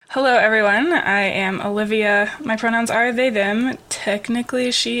Hello, everyone. I am Olivia. My pronouns are they, them. Technically,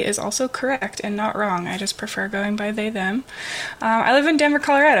 she is also correct and not wrong. I just prefer going by they, them. I live in Denver,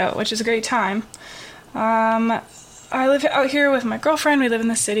 Colorado, which is a great time. I live out here with my girlfriend. We live in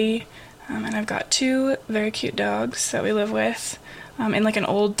the city, and I've got two very cute dogs that we live with in like an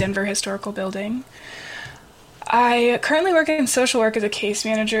old Denver historical building. I currently work in social work as a case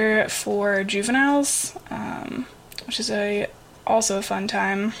manager for juveniles, which is also a fun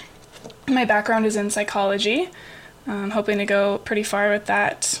time. My background is in psychology. I'm hoping to go pretty far with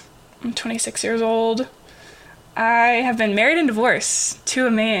that. I'm 26 years old. I have been married and divorced to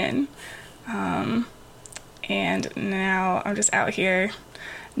a man. And now I'm just out here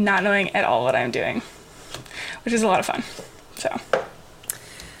not knowing at all what I'm doing, which is a lot of fun. So.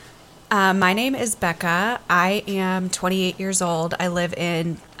 My name is Becca. I am 28 years old. I live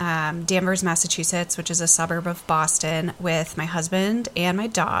in Danvers, Massachusetts, which is a suburb of Boston, with my husband and my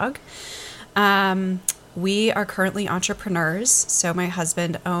dog. We are currently entrepreneurs. So my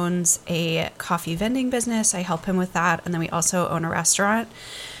husband owns a coffee vending business. I help him with that. And then we also own a restaurant.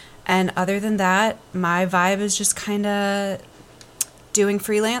 And other than that, my vibe is just kind of doing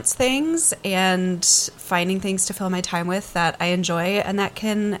freelance things and finding things to fill my time with that I enjoy and that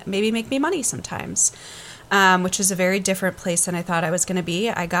can maybe make me money sometimes, which is a very different place than I thought I was going to be.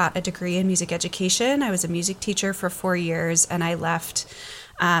 I got a degree in music education. I was a music teacher for 4 years, and I left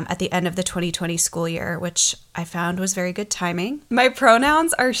at the end of the 2020 school year, which I found was very good timing. My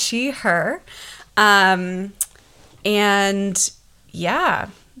pronouns are she, her. And yeah,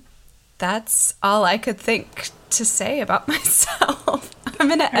 that's all I could think to say about myself. I'm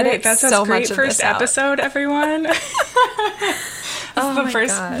going to edit that's so a great much of first this out. episode, everyone. Oh my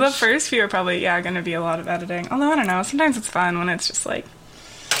gosh. The first few are probably, going to be a lot of editing. Although, I don't know, sometimes it's fun when it's just like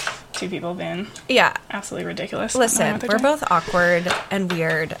two people being absolutely ridiculous. Listen, we're both awkward and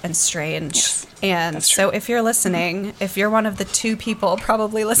weird and strange. Yes, and so if you're listening, if you're one of the two people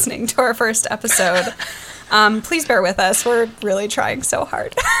probably listening to our first episode, please bear with us. We're really trying so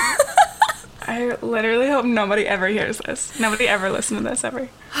hard. I literally hope nobody ever hears this. Nobody ever listen to this ever.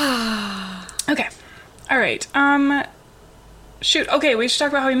 Okay. All right. Shoot. Okay, we should talk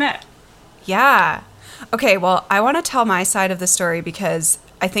about how we met. Yeah. Okay, well, I want to tell my side of the story because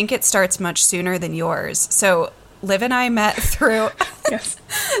I think it starts much sooner than yours. So Liv and I met through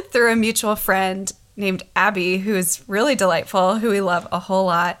through a mutual friend named Abby, who is really delightful, who we love a whole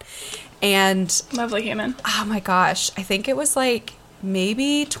lot. And lovely human. Oh my gosh. I think it was like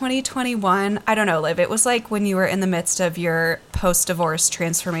maybe 2021. I don't know, Liv. It was like when you were in the midst of your post-divorce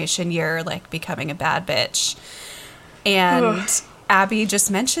transformation year, like becoming a bad bitch. And Abby just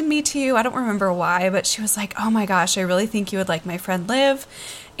mentioned me to you. I don't remember why, but she was like, oh my gosh, I really think you would like my friend Liv.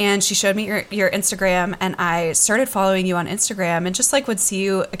 And she showed me your Instagram, and I started following you on Instagram and just like would see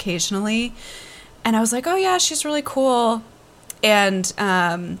you occasionally. And I was like, oh yeah, she's really cool. And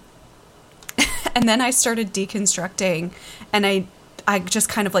and then I started deconstructing, and I just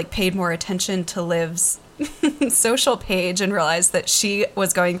kind of like paid more attention to Liv's social page and realized that she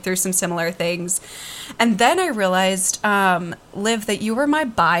was going through some similar things. And then I realized, Liv, that you were my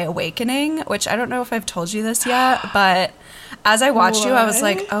bi awakening, which I don't know if I've told you this yet, but as I watched you, I was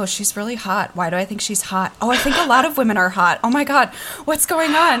like, oh, she's really hot. Why do I think she's hot? Oh, I think a lot of women are hot. Oh my God, what's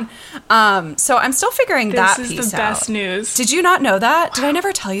going on? So I'm still figuring that piece out. This is the best news. Did you not know that? Did I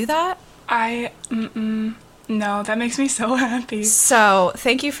never tell you that? No, that makes me so happy. So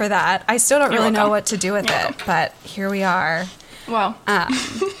thank you for that. I still don't really know what to do with it, but here we are. Well,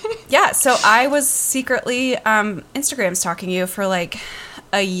 yeah, so I was secretly Instagram stalking you for like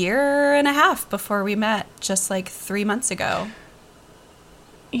a year and a half before we met, just like 3 months ago.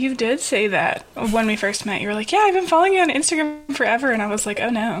 You did say that when we first met. You were like, yeah, I've been following you on Instagram forever. And I was like, oh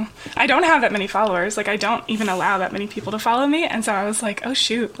no, I don't have that many followers. Like, I don't even allow that many people to follow me. And so I was like, oh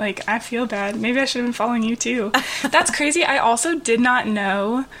shoot, like, I feel bad. Maybe I should have been following you too. That's crazy. I also did not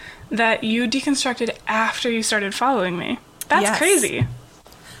know that you deconstructed after you started following me. That's crazy.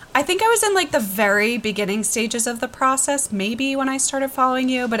 I think I was in like the very beginning stages of the process, maybe when I started following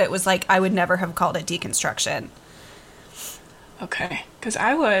you, but it was like, I would never have called it deconstruction. Okay, because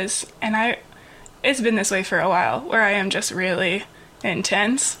it's been this way for a while, where I am just really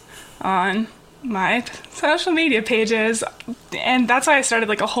intense on my social media pages, and that's why I started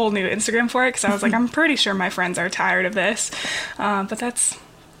like a whole new Instagram for it, because I was like, I'm pretty sure my friends are tired of this, but that's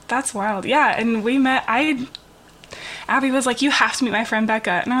wild. Yeah, and we met, Abby was like, you have to meet my friend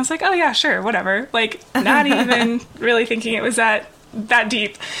Becca, and I was like, oh yeah, sure, whatever, like, not even really thinking it was that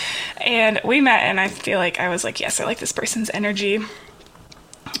deep. And we met, and I feel like I was like, yes, I like this person's energy.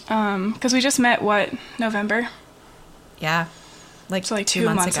 Because we just met, November? Yeah. Like, So like 2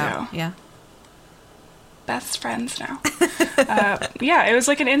 months ago. Yeah. Best friends now. Yeah, it was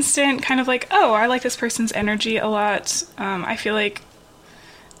like an instant kind of like, oh, I like this person's energy a lot. I feel like,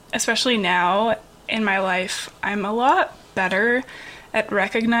 especially now in my life, I'm a lot better at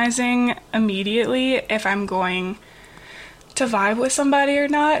recognizing immediately if I'm going to vibe with somebody or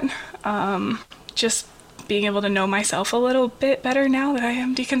not. Just being able to know myself a little bit better now that I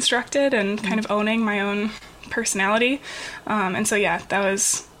am deconstructed and kind of owning my own personality. And so, yeah,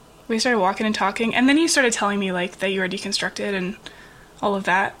 we started walking and talking, and then you started telling me like that you were deconstructed and all of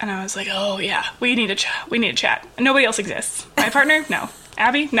that, and I was like, oh yeah, we need to chat. Nobody else exists. My partner, no.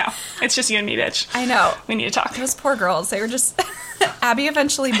 Abby, no. It's just you and me, bitch. I know. We need to talk. Those poor girls, they were just Abby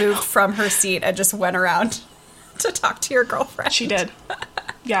eventually moved from her seat and just went around to talk to your girlfriend. She did.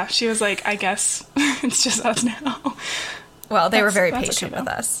 Yeah, she was like, I guess it's just us now. Well, they were very patient with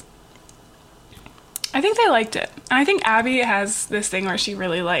us. I think they liked it. And I think Abby has this thing where she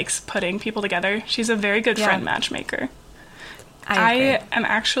really likes putting people together. She's a very good friend matchmaker. I am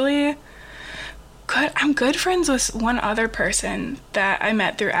actually good. I'm good friends with one other person that I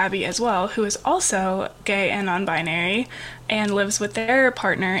met through Abby as well, who is also gay and non-binary and lives with their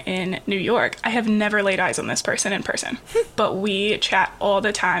partner in New York. I have never laid eyes on this person in person, but we chat all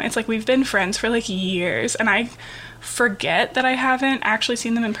the time. It's like we've been friends for like years, and I forget that I haven't actually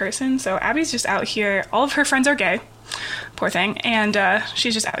seen them in person. So Abby's just out here. All of her friends are gay, poor thing, and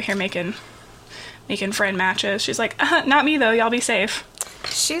she's just out here making friend matches. She's like, not me though, y'all be safe.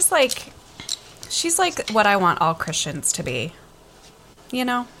 She's like what I want all Christians to be, you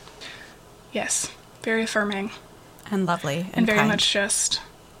know? Yes, very affirming and lovely and very kind. much just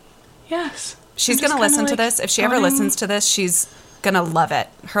yes. She's gonna listen to this. If she ever listens to this, she's gonna love it.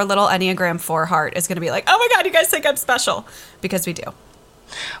 Her little Enneagram 4 heart is gonna be like, oh my god, you guys think I'm special, because we do.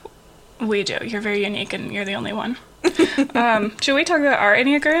 We do. You're very unique, and you're the only one. Should we talk about our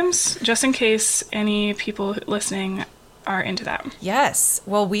Enneagrams, just in case any people listening are into that? Yes.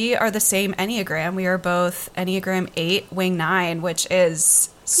 Well, we are the same Enneagram. We are both Enneagram 8, Wing 9, which is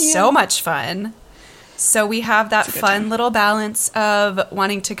so much fun. So we have that fun little balance of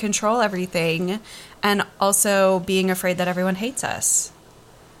wanting to control everything and also being afraid that everyone hates us.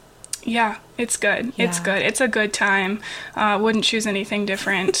 Yeah, it's good. Yeah. It's good. It's a good time. Wouldn't choose anything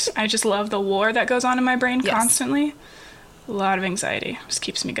different. I just love the war that goes on in my brain constantly. A lot of anxiety. Just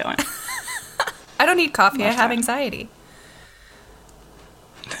keeps me going. I don't need coffee. I have anxiety.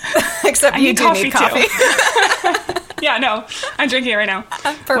 Except you do need coffee. Yeah, no. I'm drinking it right now.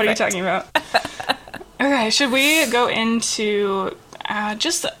 Perfect. What are you talking about? Okay, should we go into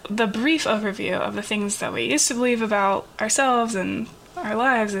just the brief overview of the things that we used to believe about ourselves and our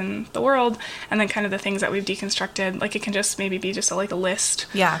lives and the world, and then kind of the things that we've deconstructed? Like, it can just maybe be just a list.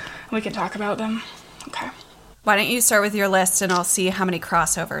 Yeah. We can talk about them. Okay. Why don't you start with your list, and I'll see how many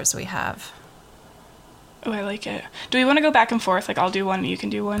crossovers we have. Oh, I like it. Do we want to go back and forth? Like, I'll do one, you can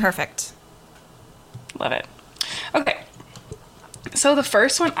do one? Perfect. Love it. Okay. So the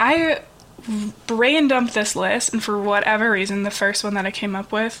first one, I brain dumped this list, and for whatever reason, the first one that I came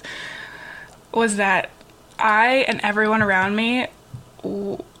up with was that I and everyone around me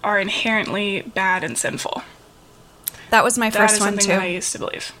are inherently bad and sinful. That was my first one, too. That is something that I used to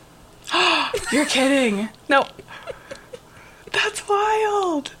believe. You're kidding. Nope. That's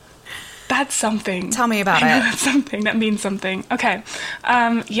wild. That's something. Tell me about it. That's something. That means something. Okay.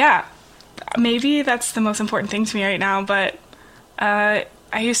 Yeah. Maybe that's the most important thing to me right now, but I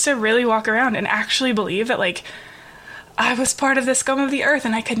used to really walk around and actually believe that, like, I was part of the scum of the earth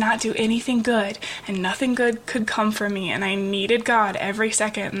and I could not do anything good and nothing good could come from me, and I needed God every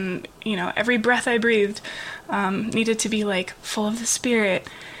second, and, you know, every breath I breathed needed to be, like, full of the Spirit.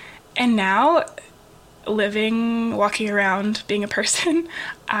 And now, walking around, being a person,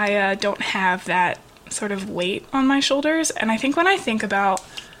 I don't have that sort of weight on my shoulders. And I think when I think about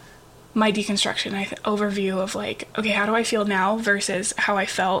my deconstruction, overview of, like, okay, how do I feel now versus how I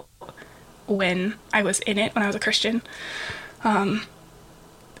felt when I was in it, when I was a Christian,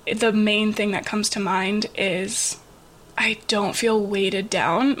 the main thing that comes to mind is I don't feel weighted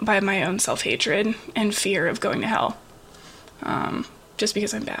down by my own self-hatred and fear of going to hell, just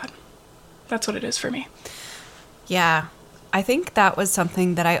because I'm bad. That's what it is for me. Yeah. I think that was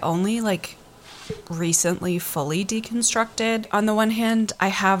something that I only, recently fully deconstructed. On the one hand, I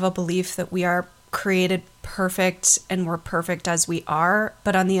have a belief that we are created perfect and we're perfect as we are.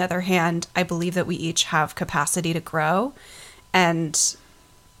 But on the other hand, I believe that we each have capacity to grow, and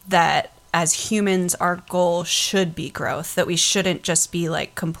that as humans, our goal should be growth, that we shouldn't just be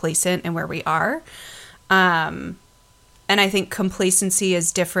complacent in where we are. And I think complacency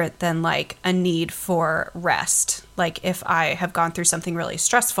is different than a need for rest. Like if I have gone through something really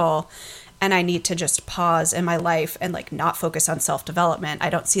stressful and I need to just pause in my life and like not focus on self-development, I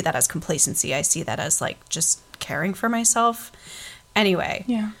don't see that as complacency. I see that as like just caring for myself. Anyway.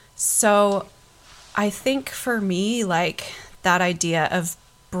 Yeah. So I think for me, like that idea of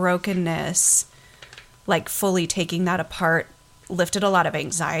brokenness, like fully taking that apart, lifted a lot of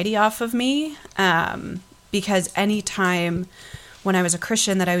anxiety off of me. Because anytime when I was a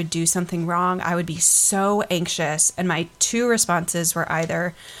Christian that I would do something wrong, I would be so anxious. And my two responses were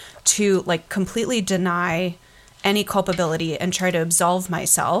either to like completely deny any culpability and try to absolve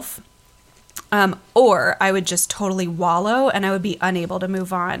myself, or I would just totally wallow and I would be unable to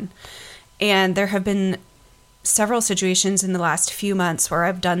move on. And there have been several situations in the last few months where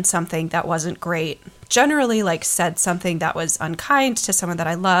I've done something that wasn't great, generally like said something that was unkind to someone that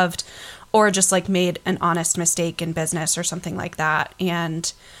I loved, or just like made an honest mistake in business or something like that.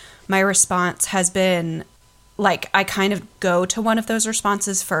 And my response has been like, I kind of go to one of those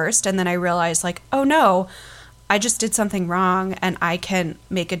responses first, and then I realize like, oh no, I just did something wrong and I can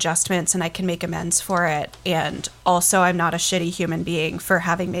make adjustments and I can make amends for it. And also I'm not a shitty human being for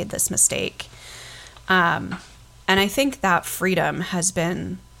having made this mistake. And I think that freedom has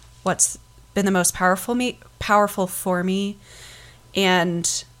been what's been the most powerful for me.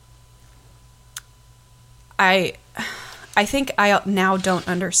 And I think I now don't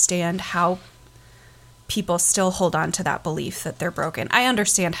understand how people still hold on to that belief that they're broken. I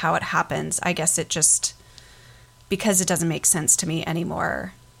understand how it happens. I guess it just, because it doesn't make sense to me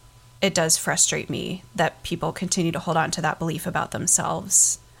anymore, it does frustrate me that people continue to hold on to that belief about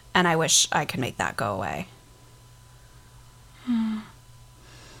themselves. And I wish I could make that go away.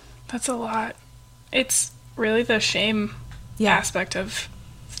 That's a lot. It's really the shame aspect of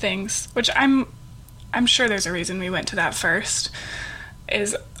things, which I'm sure there's a reason we went to that first,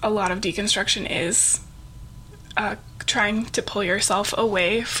 is a lot of deconstruction is trying to pull yourself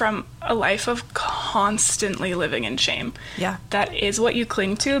away from a life of constantly living in shame. Yeah. That is what you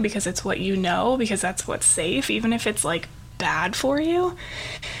cling to because it's what you know, because that's what's safe, even if it's like bad for you.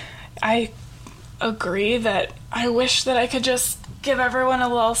 I agree that I wish that I could just give everyone a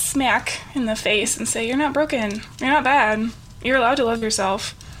little smack in the face and say, you're not broken, you're not bad, you're allowed to love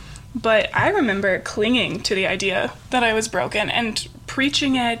yourself. But I remember clinging to the idea that I was broken and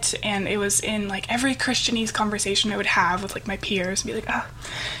preaching it, and it was in like every Christianese conversation I would have with like my peers, and be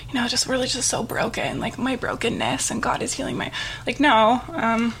like, just really just so broken, like my brokenness, and God is healing my, like,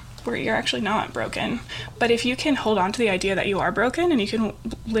 no, where you're actually not broken. But if you can hold on to the idea that you are broken and you can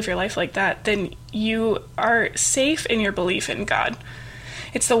live your life like that, then you are safe in your belief in God.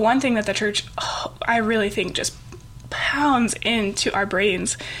 It's the one thing that the church, I really think, just pounds into our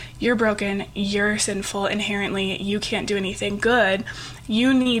brains. You're broken, you're sinful inherently, you can't do anything good,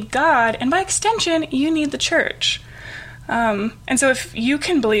 you need God, and by extension, you need the church. And so if you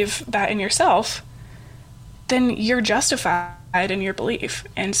can believe that in yourself, then you're justified in your belief.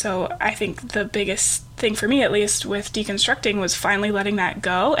 And so I think the biggest thing for me, at least, with deconstructing was finally letting that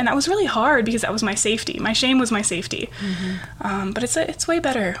go. And that was really hard because that was my safety. My shame was my safety. Mm-hmm. But it's way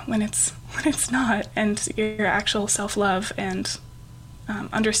better when it's not, and your actual self-love and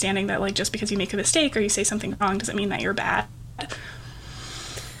understanding that, like, just because you make a mistake or you say something wrong doesn't mean that you're bad.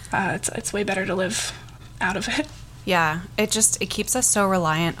 It's way better to live out of it. Yeah, it keeps us so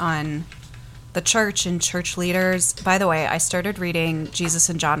reliant on the church and church leaders. By the way, I started reading Jesus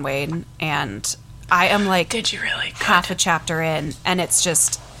and John Wayne, and I am like, did you really? Half a chapter in, and it's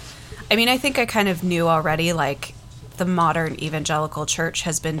just, I mean, I think I kind of knew already, like, the modern evangelical church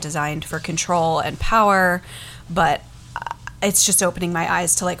has been designed for control and power, but it's just opening my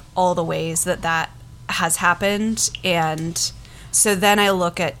eyes to, like, all the ways that has happened. And so then I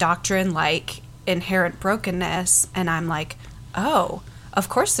look at doctrine like inherent brokenness, and I'm like, oh, of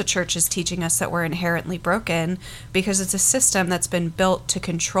course the church is teaching us that we're inherently broken because it's a system that's been built to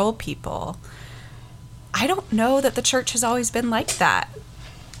control people. I don't know that the church has always been like that.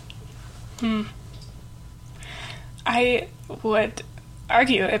 I would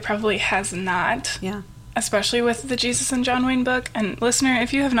argue it probably has not. Yeah. Especially with the Jesus and John Wayne book. And listener,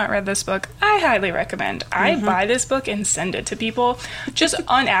 if you have not read this book, I highly recommend. I buy this book and send it to people just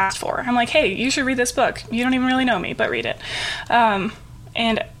unasked for. I'm like, hey, you should read this book. You don't even really know me, but read it.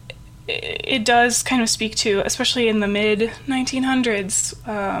 And it does kind of speak to, especially in the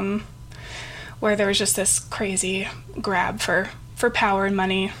mid-1900s, where there was just this crazy grab for power and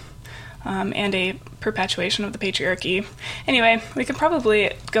money, and a perpetuation of the patriarchy. Anyway, we could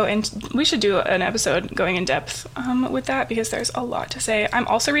probably we should do an episode going in depth with that, because there's a lot to say. I'm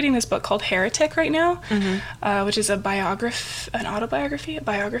also reading this book called Heretic right now, which is an autobiography, a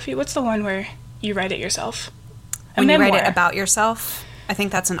biography. What's the one where you write it yourself? When you write memoir. it about yourself, I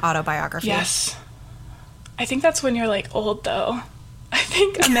think that's an autobiography. Yes. I think that's when you're like old though. I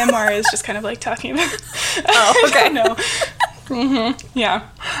think a memoir is just kind of like talking about. Oh, okay. No. Yeah.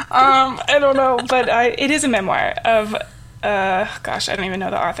 I don't know, but it is a memoir of. Gosh, I don't even know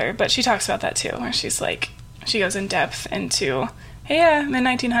the author, but she talks about that too, where she's like, she goes in depth into, hey, yeah, mid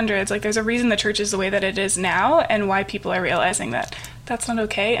 1900s, like there's a reason the church is the way that it is now, and why people are realizing that that's not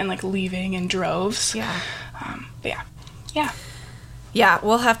okay, and like leaving in droves. Yeah. But yeah. Yeah,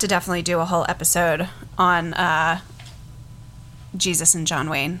 we'll have to definitely do a whole episode on Jesus and John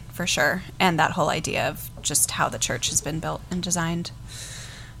Wayne, for sure, and that whole idea of just how the church has been built and designed.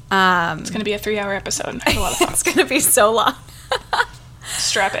 It's going to be a 3-hour episode. I have a lot of fun. It's going to be so long.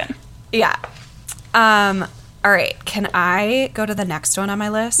 Strap in. Yeah. All right, can I go to the next one on my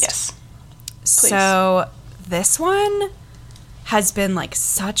list? Yes. Please. So this one has been like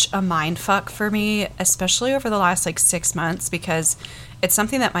such a mind fuck for me, especially over the last like 6 months, because it's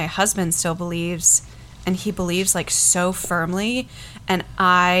something that my husband still believes, and he believes like so firmly, and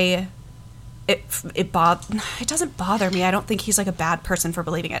it doesn't bother me. I don't think he's like a bad person for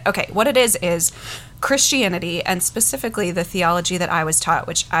believing it. Okay, what it is Christianity, and specifically the theology that I was taught,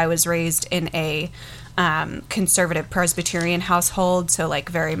 which I was raised in a conservative Presbyterian household, so like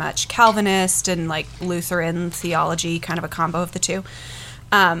very much Calvinist and like Lutheran theology, kind of a combo of the two.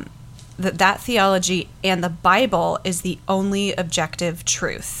 That theology and the Bible is the only objective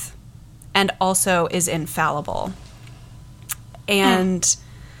truth, and also is infallible. And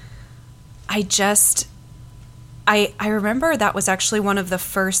I remember that was actually one of the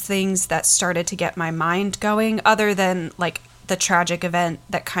first things that started to get my mind going, other than like the tragic event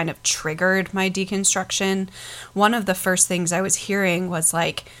that kind of triggered my deconstruction. One of the first things I was hearing was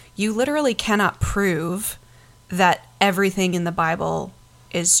like, you literally cannot prove that everything in the Bible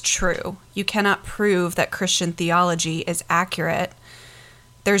is true. You cannot prove that Christian theology is accurate.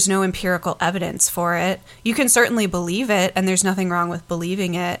 There's no empirical evidence for it. You can certainly believe it, and there's nothing wrong with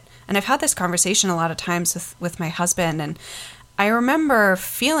believing it. And I've had this conversation a lot of times with my husband, and I remember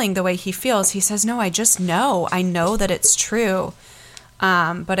feeling the way he feels. He says, no, I just know. I know that it's true.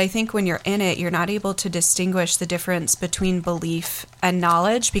 But I think when you're in it, you're not able to distinguish the difference between belief and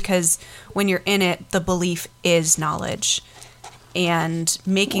knowledge, because when you're in it, the belief is knowledge. And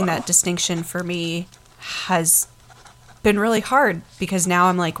making that distinction for me has been really hard, because now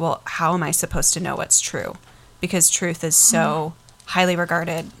I'm like, well, how am I supposed to know what's true? Because truth is so highly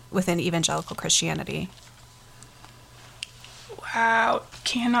regarded within evangelical Christianity. Wow.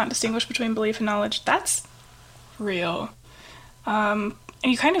 Cannot distinguish between belief and knowledge. That's real. And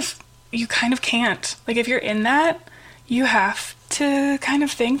you kind of can't. Like, if you're in that, you have to kind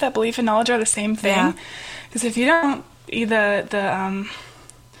of think that belief and knowledge are the same thing. Because if you don't, oh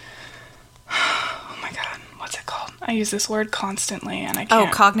my God, what's it called? I use this word constantly, and I can't.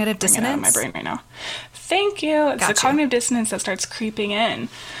 Oh, cognitive bring dissonance? it out of my brain right now. Thank you. It's the cognitive dissonance that starts creeping in.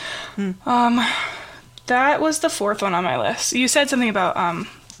 That was the fourth one on my list. You said something about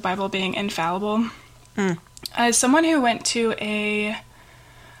Bible being infallible. As someone who I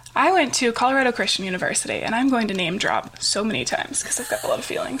went to Colorado Christian University, and I'm going to name drop so many times because I've got a lot of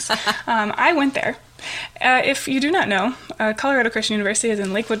feelings. I went there. If you do not know, Colorado Christian University is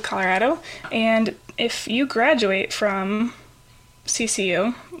in Lakewood, Colorado, and if you graduate from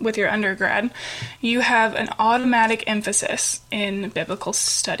CCU with your undergrad, you have an automatic emphasis in biblical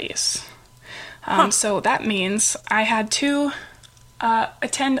studies. So that means I had to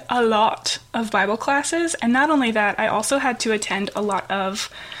attend a lot of Bible classes, and not only that, I also had to attend a lot of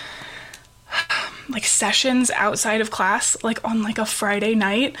like sessions outside of class. Like on like a Friday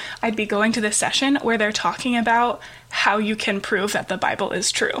night, I'd be going to this session where they're talking about how you can prove that the Bible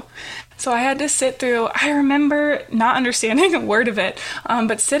is true. So I had to sit through, I remember not understanding a word of it,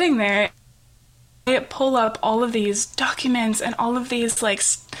 but sitting there, I pull up all of these documents and all of these like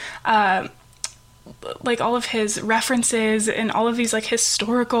all of his references and all of these like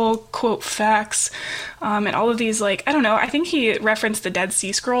historical quote facts, and all of these like, I don't know, I think he referenced the Dead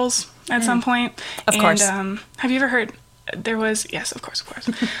Sea Scrolls at some point. Of course. Have you ever heard, there was, yes, of course.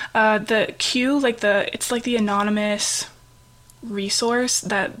 The Q, like it's like the anonymous resource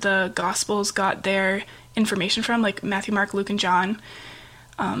that the Gospels got their information from, like Matthew, Mark, Luke, and John.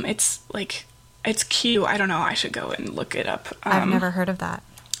 It's Q. I don't know. I should go and look it up. I've never heard of that.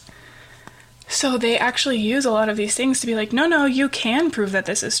 So they actually use a lot of these things to be like, no, you can prove that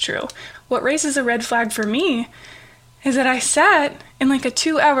this is true. What raises a red flag for me is that I sat in like a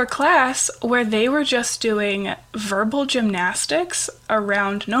 2-hour class where they were just doing verbal gymnastics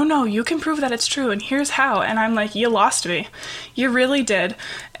around, no, you can prove that it's true, and here's how. And I'm like, you lost me. You really did.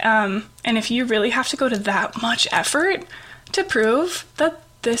 And if you really have to go to that much effort to prove that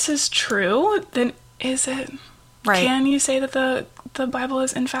this is true, then is it? Right. Can you say that the Bible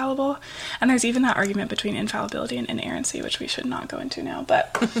is infallible? And there's even that argument between infallibility and inerrancy, which we should not go into now.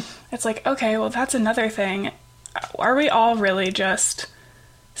 But it's like, okay, well, that's another thing. Are we all really just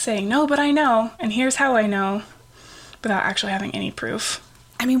saying, no, but I know, and here's how I know, without actually having any proof?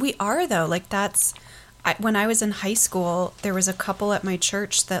 I mean, we are, though. Like, when I was in high school, there was a couple at my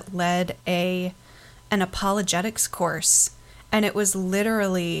church that led an apologetics course, and it was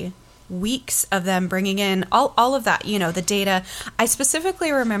literally weeks of them bringing in all of that, the data. I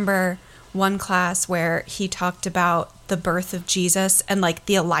specifically remember one class where he talked about the birth of Jesus and like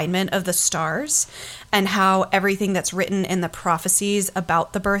the alignment of the stars and how everything that's written in the prophecies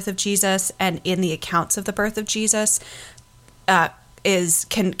about the birth of Jesus and in the accounts of the birth of Jesus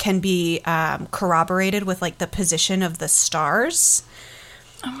can be corroborated with like the position of the stars.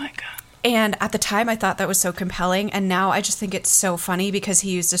 Oh my God. And at the time, I thought that was so compelling. And now I just think it's so funny because he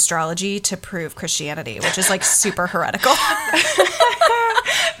used astrology to prove Christianity, which is like super heretical.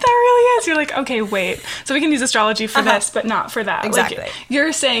 That really is. You're like, okay, wait. So we can use astrology for this, but not for that. Exactly. Like,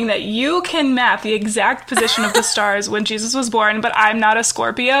 you're saying that you can map the exact position of the stars when Jesus was born, but I'm not a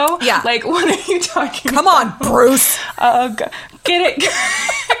Scorpio? Yeah. Like, what are you talking Come about? on, Bruce. Get it.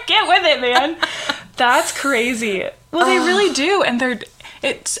 Get with it, man. That's crazy. Well, they really do. And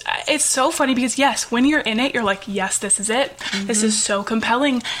it's so funny because, yes, when you're in it, you're like, yes, this is it. Mm-hmm. This is so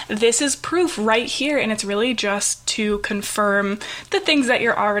compelling. This is proof right here. And it's really just to confirm the things that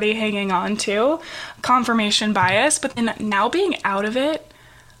you're already hanging on to, confirmation bias. But then now being out of it,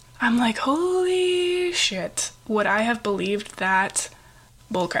 I'm like, holy shit, would I have believed that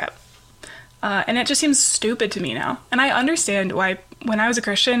bullcrap? And it just seems stupid to me now. And I understand why when I was a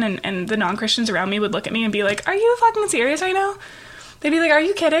Christian and the non-Christians around me would look at me and be like, are you fucking serious right now? They'd be like, are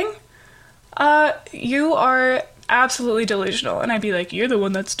you kidding? You are absolutely delusional. And I'd be like, you're the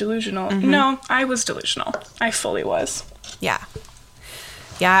one that's delusional. Mm-hmm. No, I was delusional. I fully was. Yeah.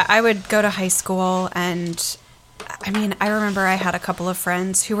 Yeah, I would go to high school and, I mean, I remember I had a couple of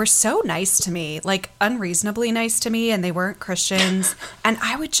friends who were so nice to me, like unreasonably nice to me, and they weren't Christians. And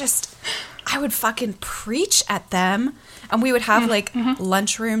I would fucking preach at them. And we would have like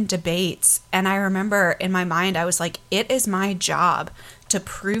lunchroom debates. And I remember in my mind, I was like, it is my job to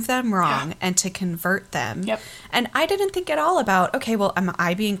prove them wrong and to convert them. Yep. And I didn't think at all about, okay, well, am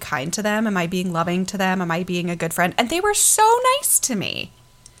I being kind to them? Am I being loving to them? Am I being a good friend? And they were so nice to me.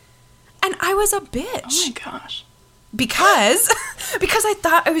 And I was a bitch. Oh my gosh. Because I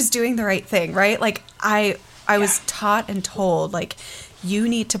thought I was doing the right thing, right? Like I was taught and told, like, you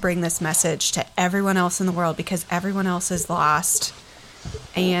need to bring this message to everyone else in the world because everyone else is lost.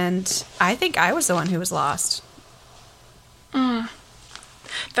 And I think I was the one who was lost.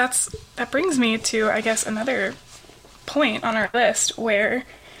 That brings me to, I guess, another point on our list where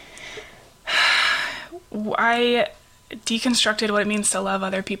I deconstructed what it means to love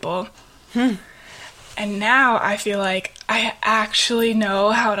other people. And now I feel like I actually know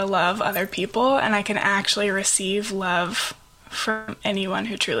how to love other people and I can actually receive love from anyone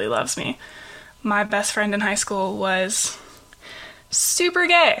who truly loves me. My best friend in high school was super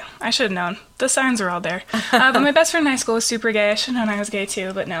gay. I should have known. The signs were all there. But my best friend in high school was super gay. I should have known I was gay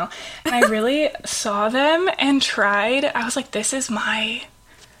too, but no. And I really saw them and tried. I was like, this is my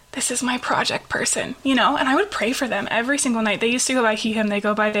project person, And I would pray for them every single night. They used to go by he, him. They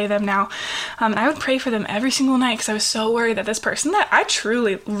go by they, them now. And I would pray for them every single night because I was so worried that this person that I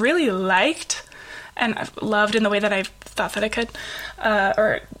truly, really liked and loved in the way that I thought that I could,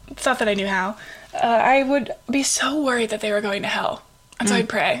 or thought that I knew how, I would be so worried that they were going to hell. And so I'd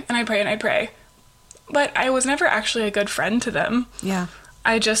pray, and I'd pray, and I'd pray. But I was never actually a good friend to them. Yeah.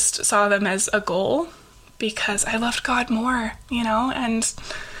 I just saw them as a goal because I loved God more, and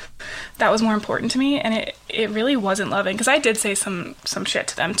that was more important to me, and it really wasn't loving, because I did say some shit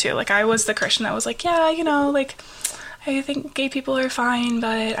to them, too. Like, I was the Christian that was like, yeah, like, I think gay people are fine,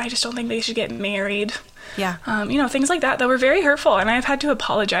 but I just don't think they should get married. Yeah. Things like that were very hurtful, and I've had to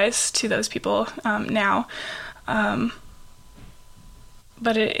apologize to those people now.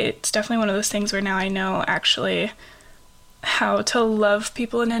 But it's definitely one of those things where now I know actually how to love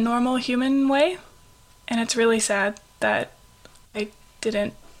people in a normal human way, and it's really sad that I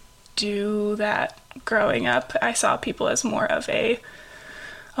didn't do that growing up. I saw people as more of a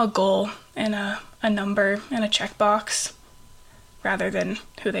goal and a number and a checkbox rather than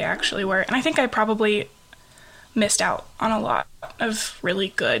who they actually were. And I think I probably missed out on a lot of really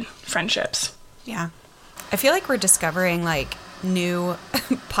good friendships. Yeah. I feel like we're discovering like new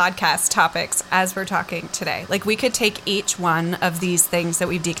podcast topics as we're talking today. Like we could take each one of these things that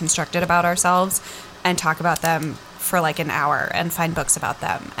we've deconstructed about ourselves and talk about them for like an hour and find books about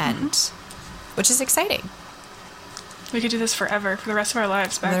them, and which is exciting. We could do this forever, for the rest of our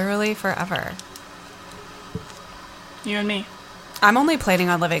lives, Beck. Literally forever. You and me. I'm only planning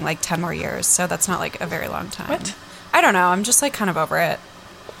on living like 10 more years, so that's not like a very long time. What? I don't know. I'm just like kind of over it.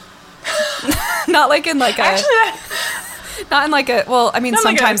 Not like in like a... Actually, not in like a... Well, I mean, not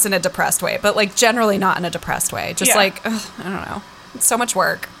sometimes like in a depressed way, but like generally not in a depressed way. Just like, ugh, I don't know. It's so much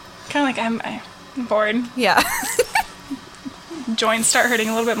work. kind of like I'm bored. Yeah. Joints start hurting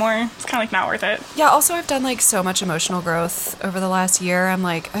a little bit more. It's kind of like not worth it. Yeah, also I've done like so much emotional growth over the last year. I'm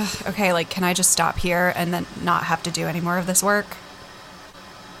like, ugh, okay, like can I just stop here and then not have to do any more of this work?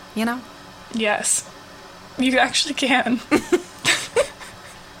 You know? Yes. You actually can.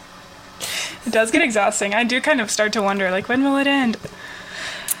 It does get exhausting. I do kind of start to wonder, like, when will it end?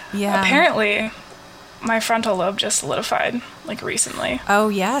 Yeah. Apparently, my frontal lobe just solidified, like, recently. Oh,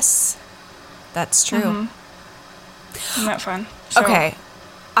 yes. That's true. Isn't that fun? So, Okay.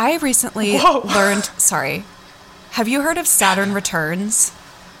 I recently Whoa. learned, sorry. Have you heard of Saturn returns?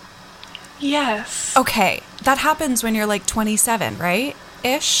 Yes. Okay. That happens when you're like 27, right?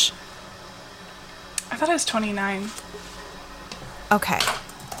 Ish? I thought I was 29. Okay.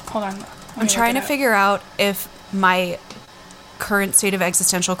 Hold on. I'm trying to figure out if my current state of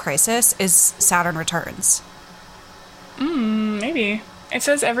existential crisis is Saturn returns. Maybe. It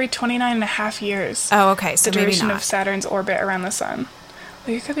says every 29 and a half years. Oh, okay. So the maybe duration not. of Saturn's orbit around the sun.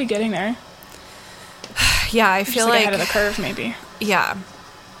 Well, you could be getting there. Yeah, I Just feel like like ahead of the curve, maybe. yeah.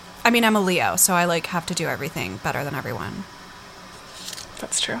 I mean, I'm a Leo, so I like have to do everything better than everyone.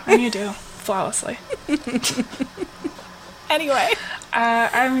 That's true. And you do. Flawlessly. Anyway.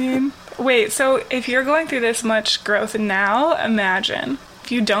 I mean, wait, so if you're going through this much growth now, imagine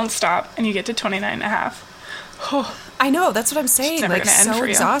if you don't stop and you get to 29 and a half. Oh, I know, that's what I'm saying. never Like gonna end so for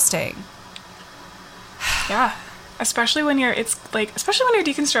you. exhausting. yeah. Especially when you're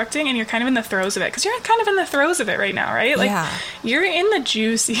deconstructing and you're kind of in the throes of it. Because you're kind of in the throes of it right now, right? Like, Yeah. you're in the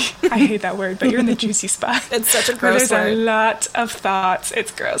juicy, I hate that word, but you're in the juicy spot. It's such a where gross there's word. a lot of thoughts.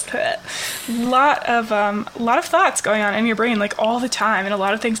 It's gross. lot of thoughts going on in your brain, like, all the time. And a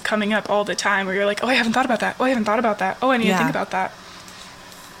lot of things coming up all the time where you're like, oh, I haven't thought about that. Oh, I haven't thought about that. Oh, I need to think about that.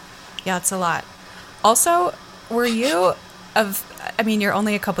 Yeah, it's a lot. Also, were you you're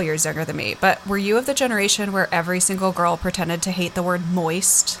only a couple years younger than me, but were you of the generation where every single girl pretended to hate the word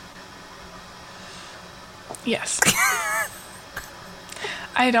moist? Yes.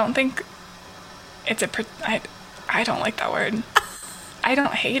 I don't think it's I don't like that word. I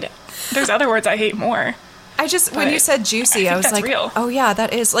don't hate it. There's other words I hate more. When you said juicy, I was that's like, real. oh yeah,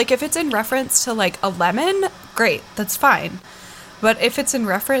 that is. Like, if it's in reference to like a lemon, great, that's fine. But if it's in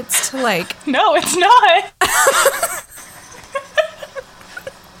reference to like... No, it's not.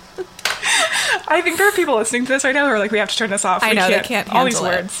 I think there are people listening to this right now who are like, we have to turn this off. I know, they can't all these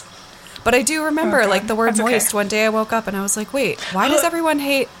handle it. words. But I do remember, Oh, like, God. the word That's okay. moist. One day I woke up and I was like, wait, why does everyone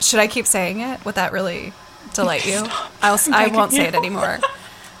hate... Should I keep saying it? Would that really delight you? I won't say it anymore.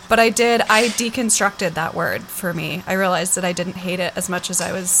 But I deconstructed that word for me. I realized that I didn't hate it as much as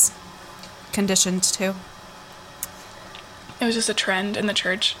I was conditioned to. It was just a trend in the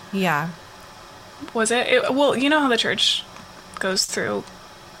church. Yeah. Was it? Well, you know how the church goes through...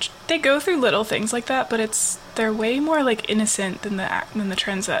 They go through little things like that, but they're way more like innocent than the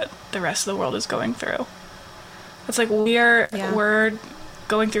trends that the rest of the world is going through. It's like we're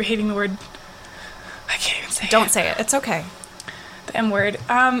going through hating the word. I can't even say. Don't say it. It's okay. The M word.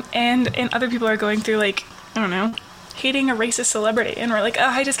 And other people are going through like, I don't know, hating a racist celebrity, and we're like, oh,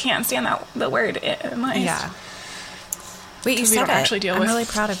 I just can't stand the word. Yeah. Wait, you we said don't it. actually deal I'm with really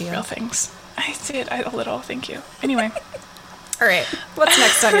proud of you. real things. I did a little. Thank you. Anyway. All right. What's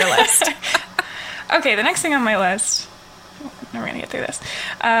next on your list? Okay, the next thing on my list. We're gonna get through this.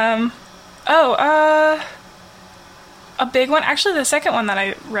 A big one. Actually, the second one that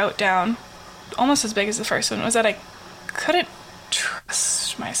I wrote down, almost as big as the first one, was that I couldn't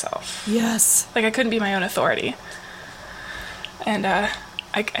trust myself. Yes. Like, I couldn't be my own authority. And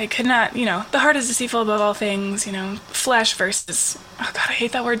I could not, the heart is deceitful above all things, flesh versus, oh God, I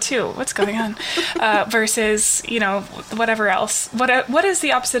hate that word too. What's going on? Versus, whatever else. What is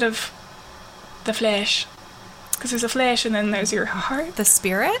the opposite of the flesh? Because there's a flesh and then there's your heart. The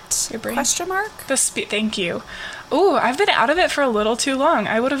spirit? Your brain. Question mark? Thank you. Ooh, I've been out of it for a little too long.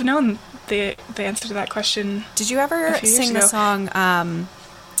 I would have known the answer to that question. Did you ever sing the song, I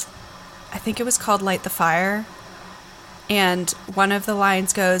think it was called Light the Fire? And one of the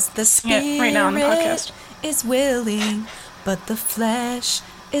lines goes, "The spirit right now on the podcast. is willing, but the flesh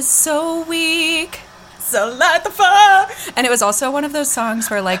is so weak. So light the fire." And it was also one of those songs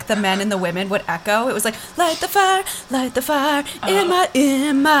where like the men and the women would echo. It was like, light the fire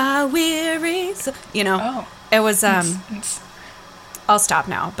in my weary. So, you know, it was, I'll stop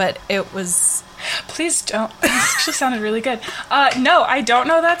now, but it was. Please don't. This actually sounded really good. No, I don't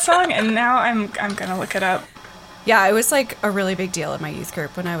know that song, and now I'm gonna look it up. Yeah, it was like a really big deal in my youth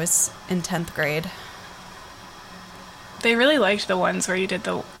group when I was in 10th grade. They really liked the ones where you did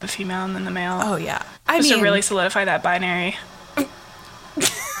the female and then the male. Oh, yeah. Just to really solidify that binary. I'm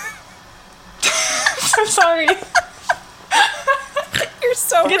so sorry. You're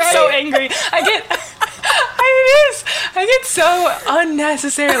so I get so angry. I get so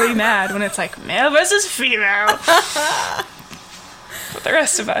unnecessarily mad when it's like male versus female. But the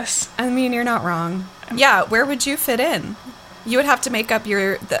rest of us. I mean, you're not wrong. Yeah, where would you fit in? You would have to make up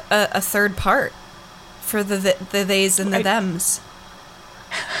a third part for the theys and the thems.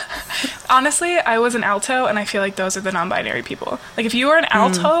 Honestly, I was an alto, and I feel like those are the non-binary people. Like, if you are an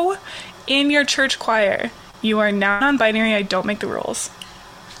alto in your church choir, you are now non-binary. I don't make the rules.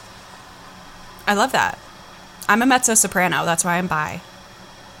 I love that. I'm a mezzo-soprano. That's why I'm bi.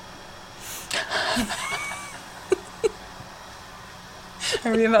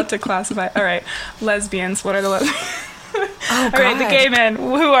 Are we about to classify? All right, lesbians. What are the lesbians? Oh, God. All right, the gay men.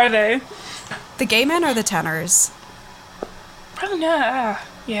 Who are they? The gay men are the tenors. Probably not.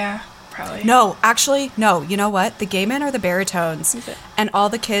 Yeah, probably. No, actually, no. You know what? The gay men are the baritones. And all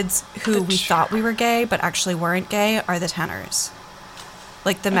the kids who we thought we were gay but actually weren't gay are the tenors.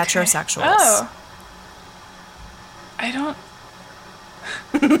 Like the metrosexuals. Oh. I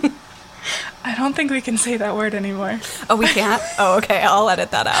don't think we can say that word anymore. Oh, we can't? Oh, okay. I'll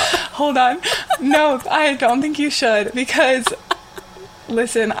edit that out. Hold on. No, I don't think you should, because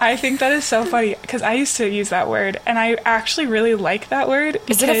listen, I think that is so funny because I used to use that word and I actually really like that word.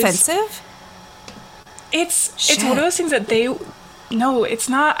 Is it offensive? It's one of those things that no, it's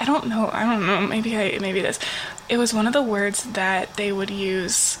not. I don't know. Maybe it is. It was one of the words that they would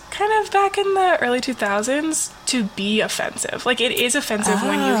use kind of back in the early 2000s to be offensive. Like, it is offensive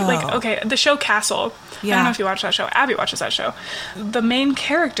when you, like, okay, the show Castle. Yeah. I don't know if you watch that show. Abby watches that show. The main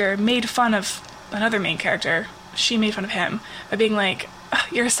character made fun of another main character. She made fun of him by being like,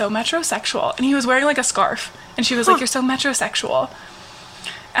 "You're so metrosexual." And he was wearing, like, a scarf. And she was like, "You're so metrosexual."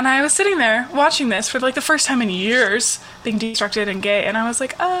 And I was sitting there watching this for, like, the first time in years, being deconstructed and gay, and I was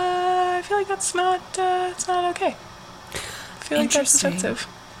like, I feel like that's not, it's not okay. I feel like that's offensive.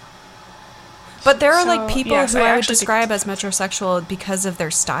 But there are, like, people who I would describe as metrosexual because of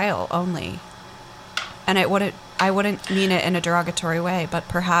their style only. And I wouldn't mean it in a derogatory way, but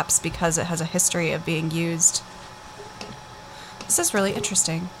perhaps because it has a history of being used. This is really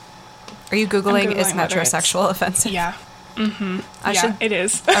interesting. Are you Googling is metrosexual offensive? Yeah. Mm-hmm. It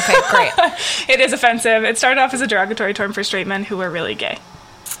is. Okay, great. It is offensive. It started off as a derogatory term for straight men who were really gay.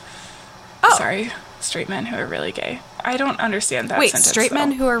 Oh. Sorry, straight men who are really gay. I don't understand that sentence. Wait, straight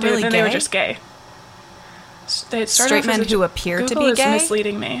men who are really gay? They were just gay. Straight men who appear to be gay? Google is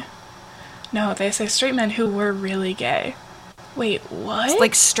misleading me. No, they say straight men who were really gay. Wait, what?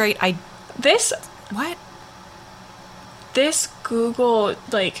 Like straight, What? This Google,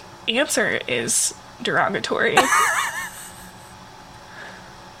 like, answer is derogatory.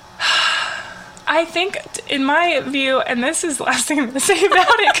 I think, in my view, and this is the last thing I'm going to say about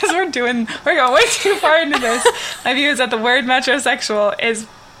it, because we're going way too far into this. My view is that the word metrosexual is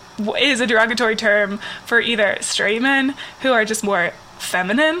a derogatory term for either straight men who are just more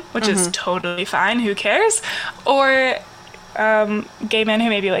feminine, which is totally fine, who cares, or gay men who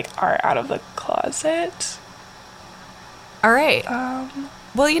maybe, like, are out of the closet. All right.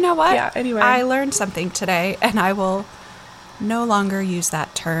 Well, you know what? Yeah, anyway. I learned something today, and I will no longer use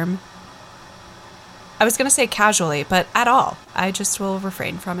that term. I was going to say casually, but at all. I just will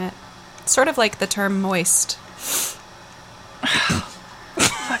refrain from it. Sort of like the term moist.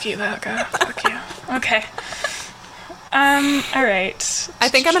 Fuck you, Becca. Fuck you. Okay. All right. I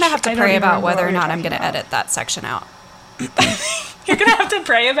think I'm going to have to pray about whether or not I'm going to edit that section out. You're going to have to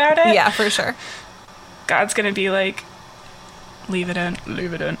pray about it? Yeah, for sure. God's going to be like, leave it in,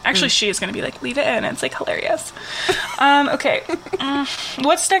 leave it in. Actually, she is going to be like, leave it in. It's, like, hilarious. Okay.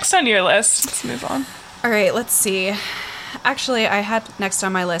 What's next on your list? Let's move on. All right, let's see. Actually, I had next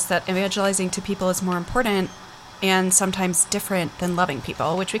on my list that evangelizing to people is more important and sometimes different than loving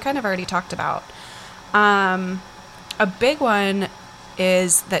people, which we kind of already talked about. A big one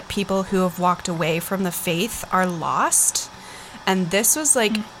is that people who have walked away from the faith are lost. And this was,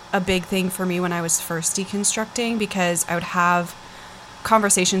 like, a big thing for me when I was first deconstructing, because I would have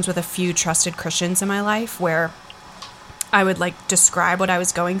conversations with a few trusted Christians in my life where I would like describe what I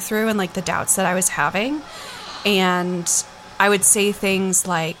was going through and like the doubts that I was having. And I would say things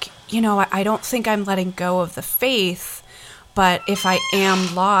like, I don't think I'm letting go of the faith, but if I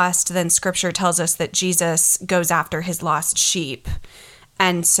am lost, then scripture tells us that Jesus goes after his lost sheep.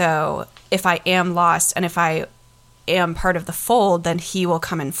 And so if I am lost and if I am part of the fold, then he will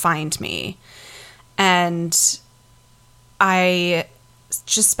come and find me. And I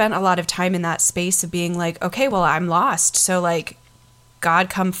just spent a lot of time in that space of being like, okay, well, I'm lost. So like, God,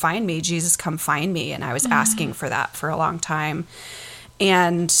 come find me. Jesus, come find me. And I was asking for that for a long time.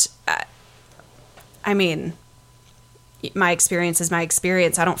 And I mean, my experience is my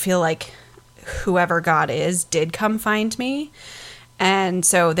experience. I don't feel like whoever God is did come find me. And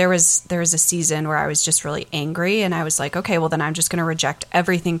so there was a season where I was just really angry, and I was like, okay, well then I'm just going to reject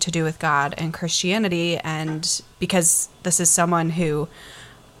everything to do with God and Christianity. And because this is someone who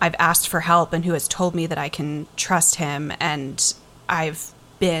I've asked for help and who has told me that I can trust him, and I've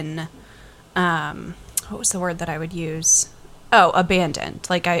been, what was the word that I would use? Oh, abandoned.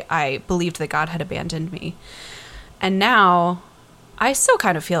 Like I believed that God had abandoned me. And now I still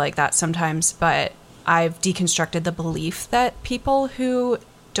kind of feel like that sometimes, but I've deconstructed the belief that people who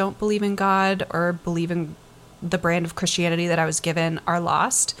don't believe in God or believe in the brand of Christianity that I was given are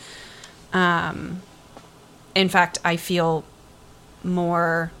lost. In fact, I feel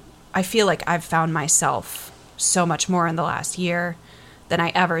like I've found myself so much more in the last year than I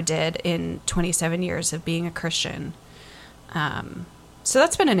ever did in 27 years of being a Christian. So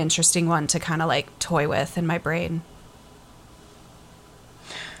that's been an interesting one to kind of like toy with in my brain.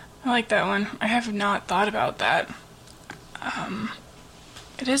 I like that one. I have not thought about that.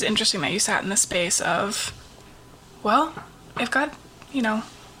 It is interesting that you sat in the space of, well, if God,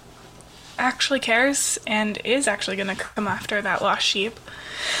 actually cares and is actually going to come after that lost sheep,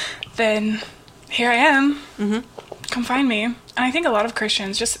 then here I am. Mm-hmm. Come find me. And I think a lot of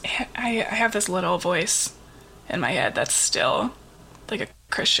Christians I have this little voice in my head that's still like a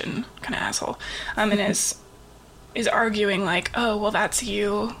Christian kind of asshole, and is arguing like, oh, well, that's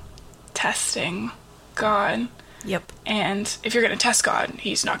you testing God. Yep. And if you're gonna test God,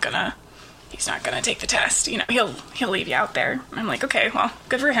 he's not gonna take the test. He'll leave you out there. I'm like, okay, well,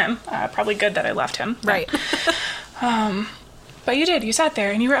 good for him. Probably good that I left him. Right. But you sat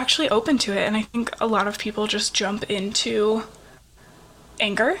there and you were actually open to it. And I think a lot of people just jump into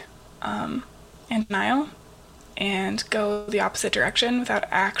anger and denial and go the opposite direction without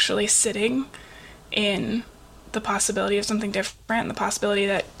actually sitting in the possibility of something different, the possibility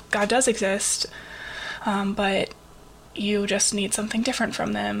that God does exist, but you just need something different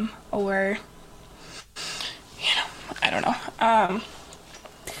from them, or, I don't know.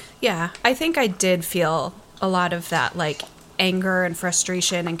 Yeah, I think I did feel a lot of that, like, anger and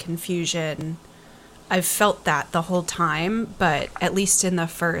frustration and confusion. I've felt that the whole time, but at least in the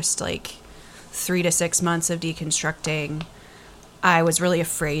first, 3 to 6 months of deconstructing, I was really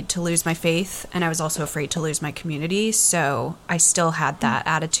afraid to lose my faith, and I was also afraid to lose my community. So I still had that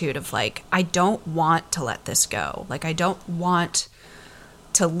attitude of I don't want to let this go. I don't want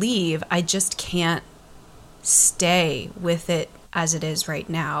to leave. I just can't stay with it as it is right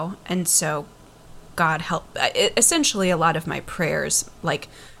now. And so God help. Essentially, a lot of my prayers,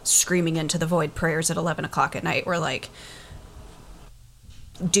 screaming into the void prayers at 11 o'clock at night, were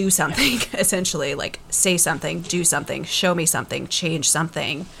do something, essentially, say something, do something, show me something, change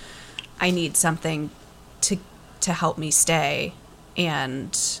something. I need something to help me stay,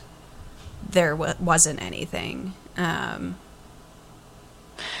 and there wasn't anything. I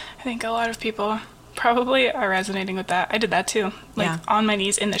think a lot of people probably are resonating with that. I did that too, on my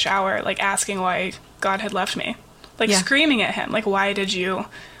knees in the shower, asking why God had left me, screaming at him, why did you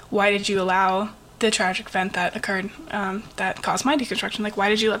allow the tragic event that occurred that caused my deconstruction? Why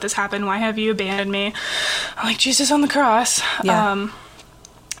did you let this happen? Why have you abandoned me? I'm Jesus on the cross. Yeah.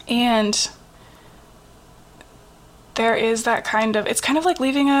 And there is that it's kind of like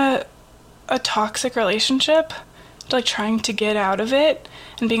leaving a toxic relationship, trying to get out of it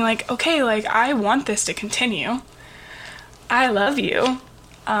and being okay, I want this to continue. I love you.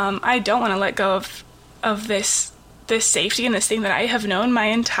 I don't want to let go of this safety and this thing that I have known my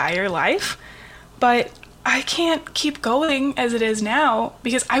entire life. But I can't keep going as it is now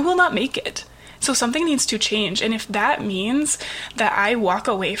because I will not make it. So something needs to change. And if that means that I walk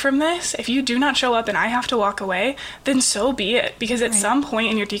away from this, if you do not show up and I have to walk away, then so be it. Because at some point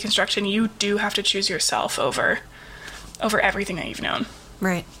in your deconstruction, you do have to choose yourself over everything that you've known.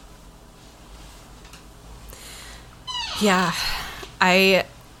 Right. Yeah. I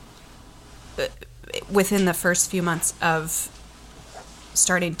within the first few months of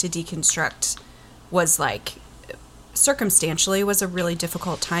starting to deconstruct was like, circumstantially was a really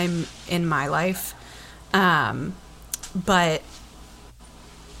difficult time in my life. But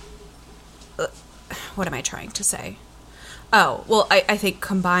what am I trying to say? Oh, well, I think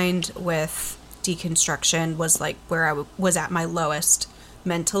combined with deconstruction was like where I was at my lowest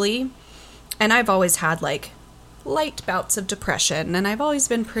mentally. And I've always had like light bouts of depression, and I've always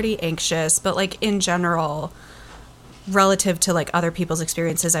been pretty anxious, but like in general, relative to like other people's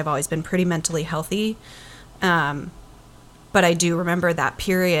experiences, I've always been pretty mentally healthy. But I do remember that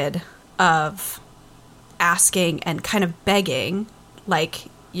period of asking and kind of begging, like,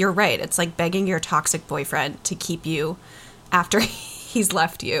 you're right, it's like begging your toxic boyfriend to keep you after he's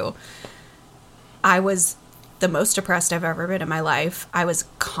left you. I was the most depressed I've ever been in my life. I was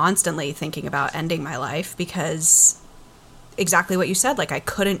constantly thinking about ending my life because exactly what you said, like I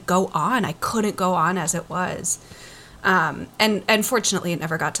couldn't go on as it was. And fortunately it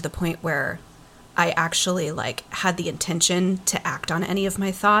never got to the point where I actually like had the intention to act on any of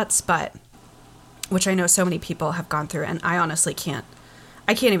my thoughts, but which I know so many people have gone through, and I honestly can't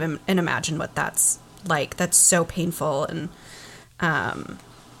even imagine what that's like. That's so painful. And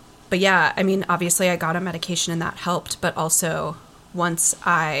but yeah, I mean, obviously I got on medication and that helped, but also once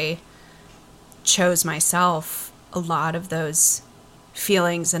I chose myself, a lot of those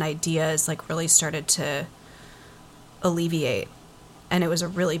feelings and ideas like really started to alleviate, and it was a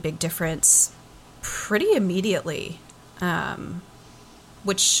really big difference pretty immediately,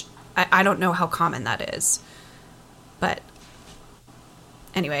 which I don't know how common that is, but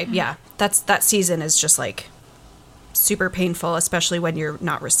anyway, yeah, that season is just like super painful, especially when you're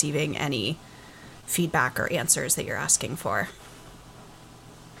not receiving any feedback or answers that you're asking for.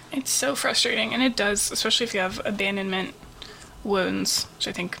 It's so frustrating, and it does, especially if you have abandonment wounds, which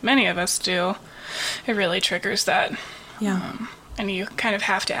I think many of us do. It really triggers that. Yeah. And you kind of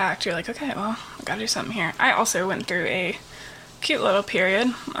have to act. You're like, okay, well, I gotta do something here. I also went through a cute little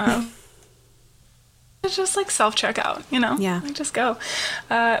period of just like self-checkout, you know? Yeah. Like, just go.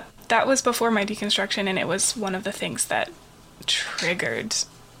 That was before my deconstruction, and it was one of the things that triggered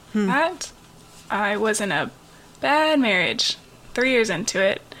that. I was in a bad marriage 3 years into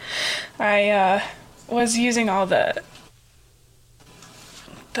it. I was using all the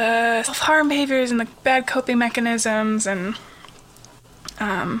self-harm behaviors and the bad coping mechanisms, and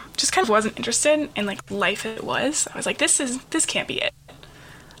just kind of wasn't interested in like life it was. I was like, this can't be it.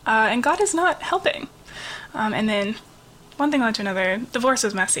 And God is not helping. And then one thing led to another. Divorce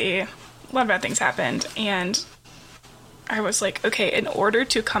was messy. A lot of bad things happened. And I was like, okay, in order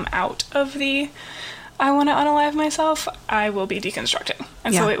to come out of the I want to unalive myself, I will be deconstructing.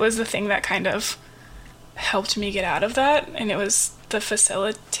 And so it was the thing that kind of helped me get out of that. And it was the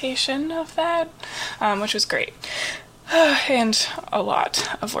facilitation of that, which was great. And a lot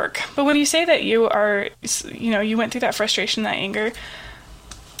of work. But when you say that you are, you went through that frustration, that anger,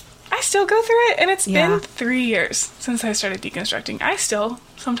 I still go through it. And it's been 3 years since I started deconstructing.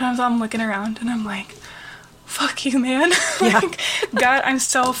 Sometimes I'm looking around and I'm like, fuck you, man. Like, God, I'm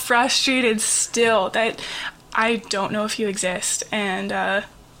so frustrated still that I don't know if you exist. And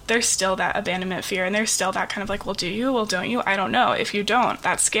there's still that abandonment fear, and there's still that kind of like, well, do you? Well, don't you? I don't know. If you don't,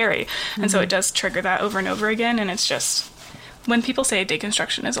 that's scary. Mm-hmm. And so it does trigger that over and over again. And it's just, when people say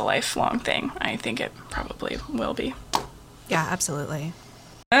deconstruction is a lifelong thing, I think it probably will be. Yeah, absolutely.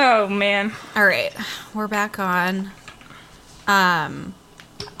 Oh, man. All right. We're back on.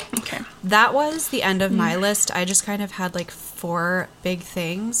 Okay. That was the end of my list. I just kind of had like 4 big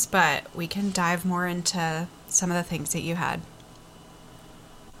things, but we can dive more into some of the things that you had.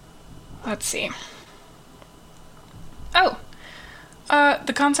 Let's see.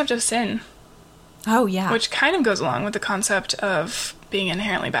 The concept of sin. Oh, yeah. Which kind of goes along with the concept of being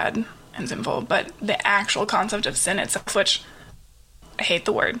inherently bad and sinful, but the actual concept of sin itself, which I hate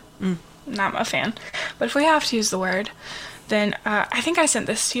the word. Not a fan. But if we have to use the word, then I think I sent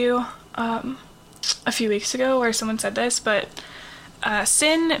this to you a few weeks ago where someone said this, but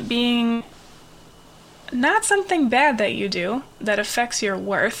sin being not something bad that you do that affects your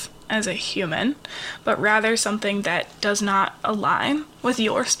worth as a human, but rather something that does not align with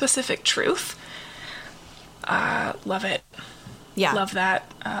your specific truth. Love it. Yeah. Love that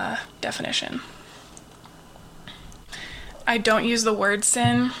definition. I don't use the word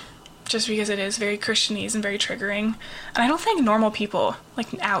sin just because it is very Christianese and very triggering. And I don't think normal people, like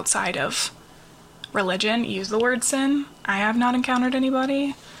outside of religion, use the word sin. I have not encountered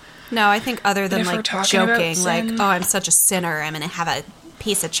anybody. No, I think other than like joking, like, sin, oh, I'm such a sinner, I'm going to have a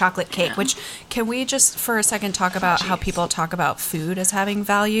piece of chocolate cake, which, can we just for a second talk about how people talk about food as having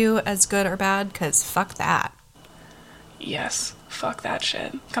value as good or bad? Because fuck that. Yes, fuck that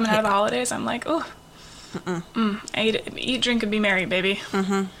shit. Coming out of the holidays, I'm like, oh, eat, drink, and be merry, baby.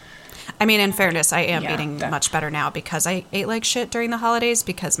 Mm-hmm. I mean, in fairness, I am eating much better now because I ate like shit during the holidays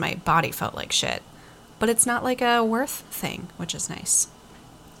because my body felt like shit. But it's not like a worth thing, which is nice.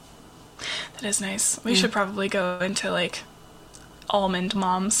 That is nice. We should probably go into like almond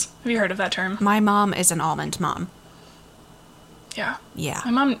moms. Have you heard of that term? My mom is an almond mom. Yeah. Yeah.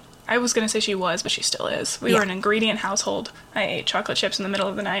 My mom, I was going to say she was, but she still is. We were an ingredient household. I ate chocolate chips in the middle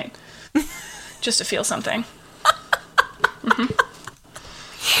of the night just to feel something.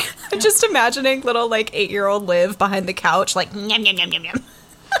 I'm just imagining little like 8-year-old Liv behind the couch like yum yum yum yum yum.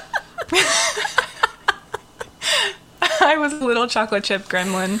 I was a little chocolate chip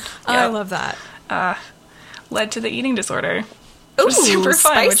gremlin. Oh, I love that. Led to the eating disorder. Ooh, was super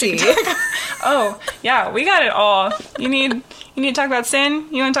fun. spicy. Oh, yeah, we got it all. You need to talk about sin?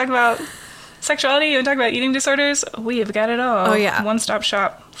 You want to talk about sexuality? You want to talk about eating disorders? We have got it all. Oh, yeah. One-stop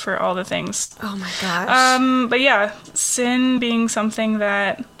shop for all the things. Oh, my gosh. But yeah, sin being something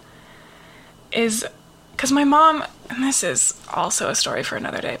that is... Because my mom, and this is also a story for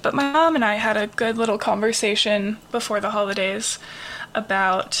another day, but my mom and I had a good little conversation before the holidays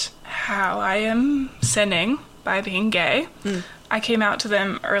about how I am sinning by being gay. I came out to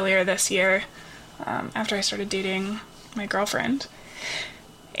them earlier this year after I started dating my girlfriend.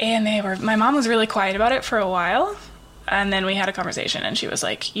 And my mom was really quiet about it for a while. And then we had a conversation and she was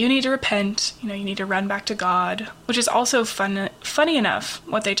like, you need to repent, you need to run back to God, which is also funny enough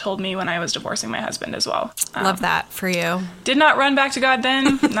what they told me when I was divorcing my husband as well. Love that for you. Did not run back to God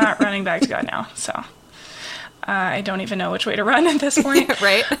then, not running back to God now. So I don't even know which way to run at this point.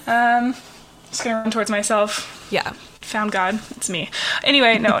 Right. Just gonna run towards myself. Yeah. Found God. It's me.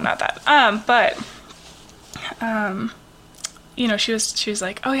 Anyway, no, not that. She was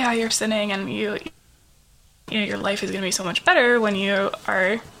like, oh yeah, you're sinning and your life is going to be so much better when you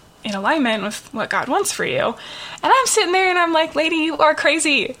are in alignment with what God wants for you. And I'm sitting there and I'm like, lady, you are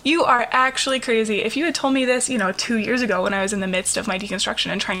crazy. You are actually crazy. If you had told me this, 2 years ago when I was in the midst of my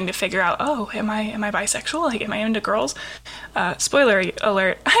deconstruction and trying to figure out, oh, am I bisexual? Like, am I into girls? Spoiler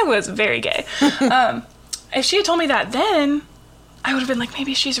alert, I was very gay. If she had told me that then, I would have been like,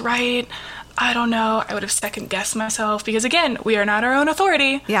 maybe she's right. I don't know. I would have second guessed myself because, again, we are not our own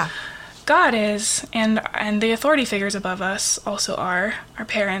authority. Yeah. God is, and the authority figures above us also are our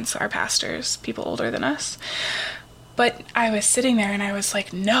parents, our pastors, people older than us. But I was sitting there and I was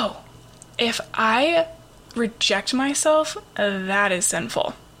like, no, if I reject myself, that is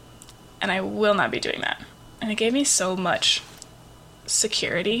sinful. And I will not be doing that. And it gave me so much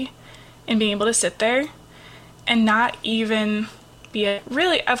security in being able to sit there and not even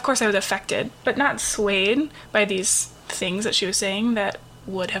really, of course I was affected, but not swayed by these things that she was saying that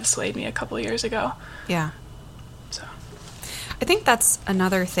would have swayed me a couple years ago. Yeah. So I think that's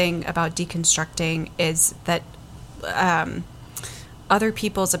another thing about deconstructing is that other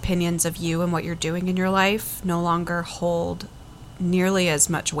people's opinions of you and what you're doing in your life no longer hold nearly as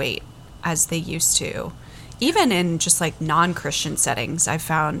much weight as they used to. Even in just like non-Christian settings, I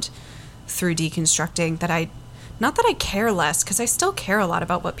found through deconstructing that not that I care less, because I still care a lot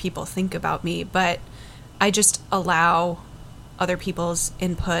about what people think about me, but I just allow other people's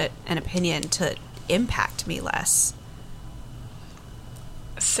input and opinion to impact me less.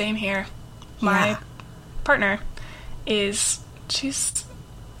 Same here. My partner she's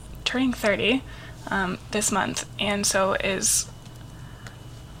turning 30 this month, and so is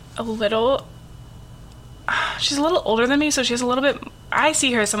she's a little older than me, so she's a little bit, I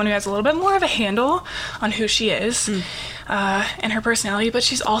see her as someone who has a little bit more of a handle on who she is and her personality, but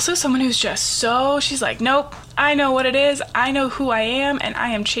she's also someone who's she's like, nope, I know what it is, I know who I am, and I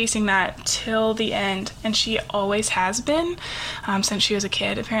am chasing that till the end. And she always has been since she was a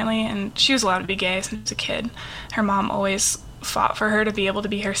kid, apparently, and she was allowed to be gay since a kid. Her mom always fought for her to be able to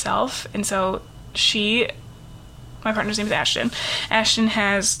be herself, and so my partner's name is Ashton. Ashton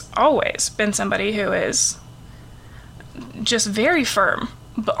has always been somebody who is just very firm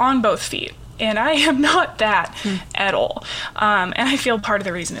on both feet. And I am not that at all. And I feel part of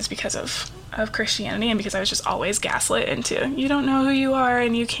the reason is because of Christianity and because I was just always gaslit into, you don't know who you are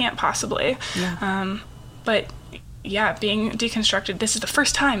and you can't possibly. Yeah. But yeah, being deconstructed, this is the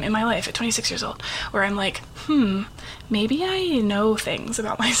first time in my life at 26 years old where I'm like, maybe I know things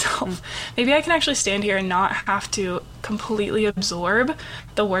about myself. Maybe I can actually stand here and not have to completely absorb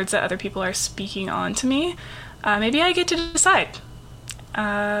the words that other people are speaking on to me. Maybe I get to decide.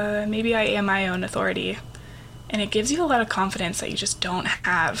 Maybe I am my own authority And it gives you a lot of confidence that you just don't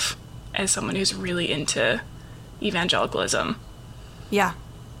have as someone who's really into evangelicalism. Yeah.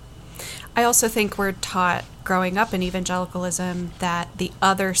 I also think we're taught growing up in evangelicalism that the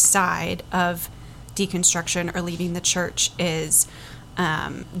other side of deconstruction or leaving the church is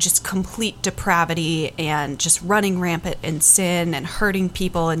just complete depravity and just running rampant in sin and hurting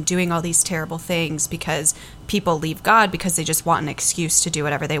people and doing all these terrible things because people leave God because they just want an excuse to do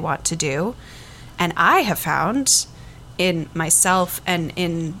whatever they want to do. And I have found in myself and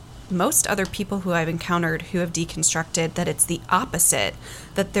in most other people who I've encountered who have deconstructed that it's the opposite,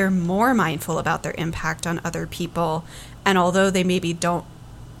 that they're more mindful about their impact on other people. And although they maybe don't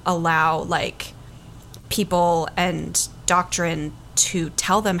allow like people and doctrine to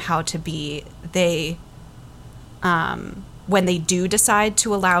tell them how to be, they when they do decide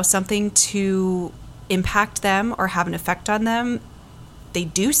to allow something to impact them or have an effect on them, they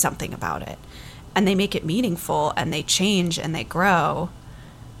do something about it and they make it meaningful and they change and they grow.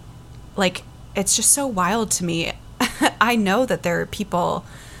 Like, it's just so wild to me. I know that there are people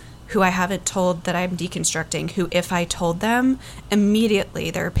who I haven't told that I'm deconstructing who, if I told them,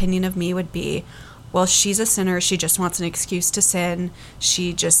 immediately their opinion of me would be, well, she's a sinner. She just wants an excuse to sin.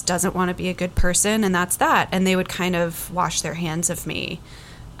 She just doesn't want to be a good person. And that's that. And they would kind of wash their hands of me,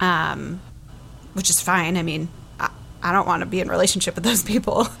 which is fine. I mean, I don't want to be in a relationship with those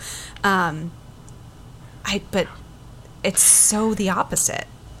people. But it's so the opposite.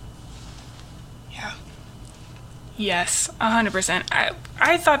 Yeah. Yes, 100%.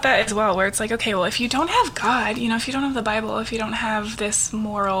 I thought that as well, where it's like, okay, well, if you don't have God, if you don't have the Bible, if you don't have this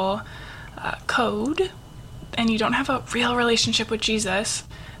moral code, and you don't have a real relationship with Jesus,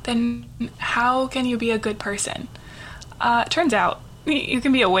 then how can you be a good person? Turns out you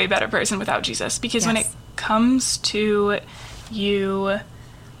can be a way better person without Jesus, because when it comes to you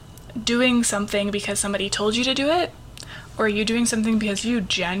doing something because somebody told you to do it, or you doing something because you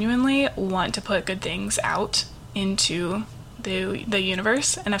genuinely want to put good things out into the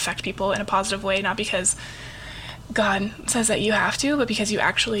universe and affect people in a positive way, not because God says that you have to, but because you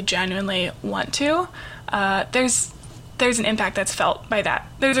actually genuinely want to, there's an impact that's felt by that.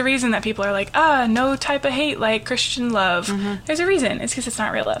 There's a reason that people are like, no type of hate like Christian love. Mm-hmm. There's a reason. It's because it's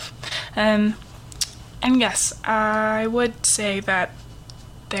not real love. And yes, I would say that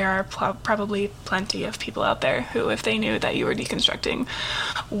there are probably plenty of people out there who, if they knew that you were deconstructing,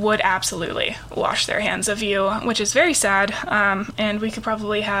 would absolutely wash their hands of you, which is very sad. And we could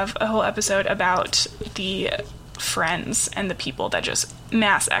probably have a whole episode about the friends and the people that just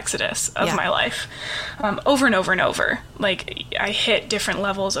mass exodus of my life, over and over and over. Like, I hit different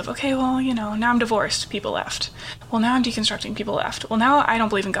levels of, okay, well, now I'm divorced, people left. Well, now I'm deconstructing, people left. Well, now I don't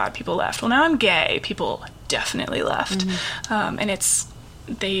believe in God, people left. Well, now I'm gay, people definitely left. Mm-hmm.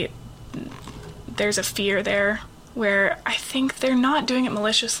 And there's a fear there where I think they're not doing it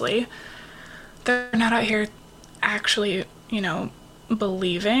maliciously. They're not out here actually,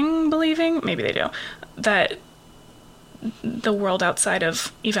 believing, maybe they do, that the world outside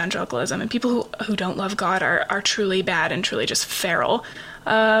of evangelicalism and people who don't love God are truly bad and truly just feral.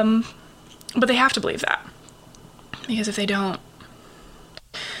 But they have to believe that. Because if they don't,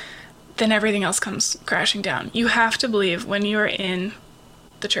 then everything else comes crashing down. You have to believe when you're in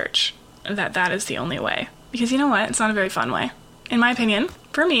the church that is the only way. Because you know what? It's not a very fun way. In my opinion,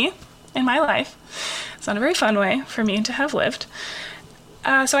 for me, in my life, it's not a very fun way for me to have lived.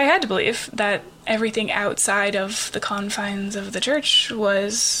 So I had to believe that everything outside of the confines of the church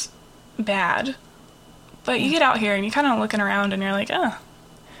was bad. But you get out here and you're kind of looking around and you're like,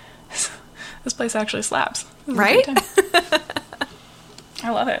 this place actually slaps. Right? I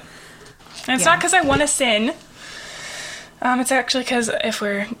love it. And it's not because I want to sin. It's actually because if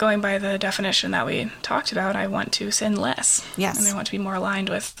we're going by the definition that we talked about, I want to sin less. Yes. And I want to be more aligned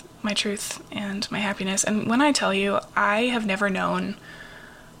with my truth and my happiness. And when I tell you, I have never known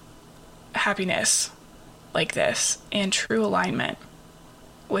happiness like this and true alignment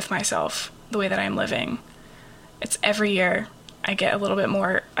with myself the way that I'm living. It's every year I get a little bit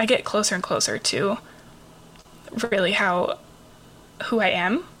more, I get closer and closer to really who I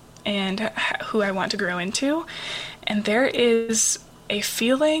am and who I want to grow into. And there is a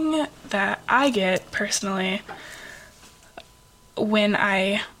feeling that I get personally when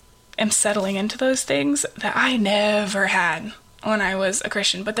I am settling into those things that I never had when I was a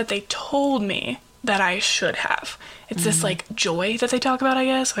Christian, but that they told me that I should have. It's this like joy that they talk about, I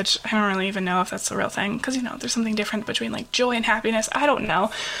guess, which I don't really even know if that's the real thing, because there's something different between like joy and happiness. I don't know.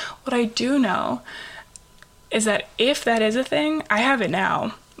 What I do know is that if that is a thing, I have it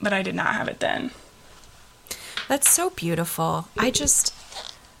now, but I did not have it then.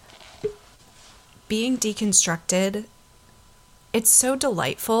 being deconstructed, it's so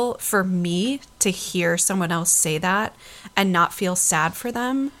delightful for me to hear someone else say that and not feel sad for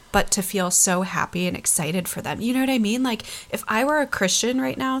them, but to feel so happy and excited for them. You know what I mean? Like, if I were a Christian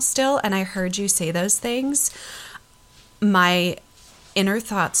right now still and I heard you say those things, my inner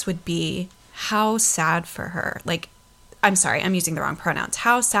thoughts would be, how sad for her. Like, I'm sorry, I'm using the wrong pronouns.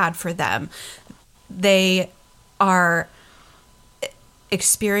 How sad for them. They are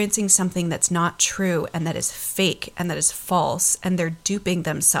experiencing something that's not true and that is fake and that is false, and they're duping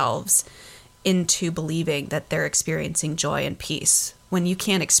themselves into believing that they're experiencing joy and peace when you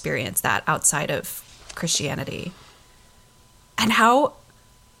can't experience that outside of Christianity. And how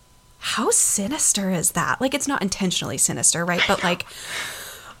sinister is that? Like, it's not intentionally sinister, right? But like,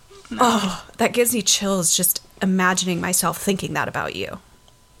 no. Oh, that gives me chills just imagining myself thinking that about you.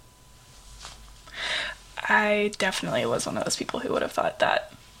 I definitely was one of those people who would have thought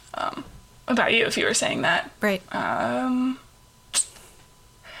that about you if you were saying that. Right.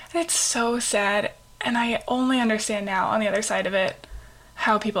 It's so sad, and I only understand now on the other side of it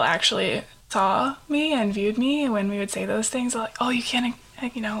how people actually saw me and viewed me when we would say those things. Like, oh, you can't,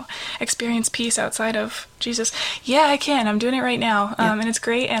 experience peace outside of Jesus. Yeah, I can. I'm doing it right now, and it's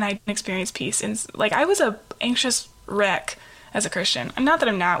great, and I can experience peace. And like, I was a anxious wreck as a Christian. Not that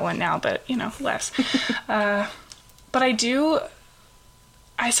I'm not one now, but, less. But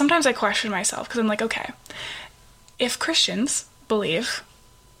sometimes I question myself, because I'm like, okay, if Christians believe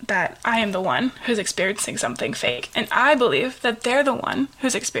that I am the one who's experiencing something fake, and I believe that they're the one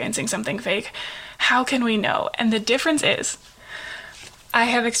who's experiencing something fake, how can we know? And the difference is, I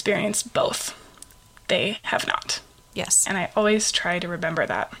have experienced both. They have not. Yes. And I always try to remember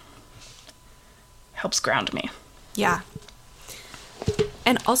that. Helps ground me. Yeah.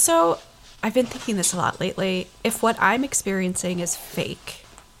 And also, I've been thinking this a lot lately. If what I'm experiencing is fake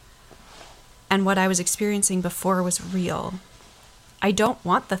and what I was experiencing before was real, I don't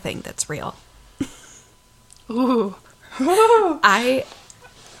want the thing that's real. Ooh.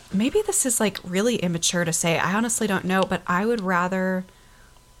 Maybe this is like really immature to say. I honestly don't know, but I would rather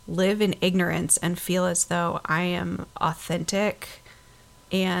live in ignorance and feel as though I am authentic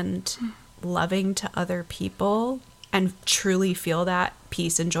and loving to other people and truly feel that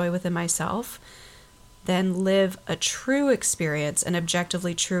peace and joy within myself, than live a true experience, an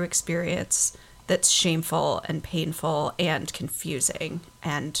objectively true experience that's shameful and painful and confusing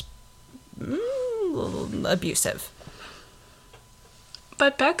and abusive.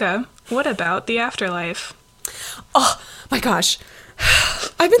 But Becca, what about the afterlife? Oh my gosh.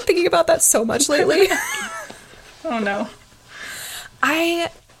 I've been thinking about that so much lately. Oh no.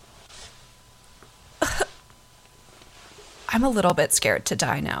 I'm a little bit scared to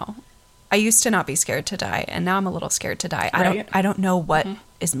die now. I used to not be scared to die, and now I'm a little scared to die. Right. I don't know what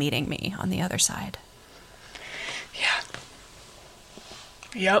is meeting me on the other side. Yeah.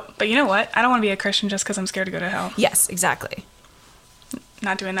 Yep. But you know what? I don't want to be a Christian just because I'm scared to go to hell. Yes, exactly.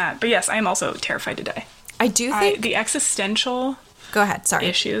 Not doing that. But yes, I am also terrified to die. I do think... the existential... Go ahead, sorry.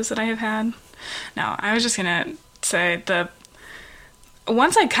 Issues that I have had. No, I was just going to say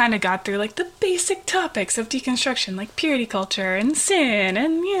once I kind of got through, like, the basic topics of deconstruction, like purity culture and sin,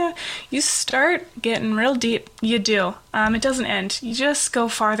 and, you start getting real deep. You do. It doesn't end. You just go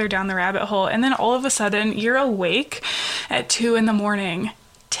farther down the rabbit hole, and then all of a sudden, you're awake at 2 a.m,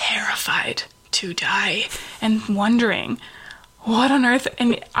 terrified to die, and wondering, what on earth?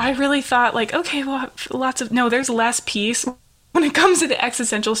 And I really thought, like, okay, well, there's less peace when it comes to the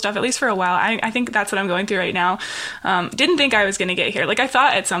existential stuff, at least for a while. I think that's what I'm going through right now. Didn't think I was going to get here. Like, I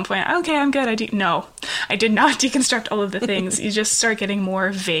thought at some point, okay, I'm good. No, I did not deconstruct all of the things. You just start getting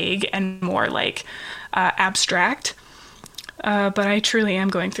more vague and more, like, abstract. But I truly am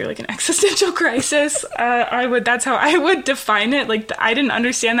going through, like, an existential crisis. That's how I would define it. Like, I didn't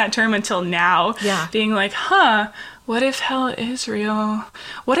understand that term until now. Yeah. Being like, what if hell is real?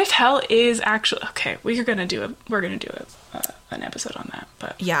 What if hell is actually... Okay, we're going to do an episode on that.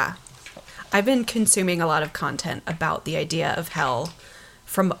 But yeah. I've been consuming a lot of content about the idea of hell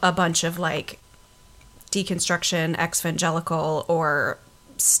from a bunch of, like, deconstruction, ex-evangelical, or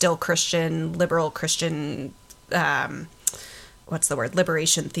still Christian, liberal Christian...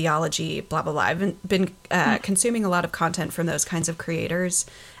 liberation theology, blah, blah, blah. I've been consuming a lot of content from those kinds of creators,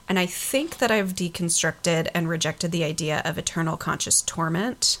 and I think that I've deconstructed and rejected the idea of eternal conscious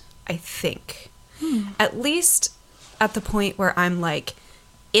torment. I think. At least at the point where I'm like,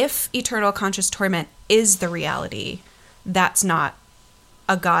 if eternal conscious torment is the reality, that's not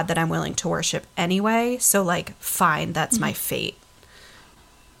a God that I'm willing to worship anyway, so, like, fine, that's my fate.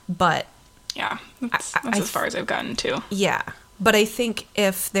 But... yeah, that's as far as I've gotten, too. Yeah. But I think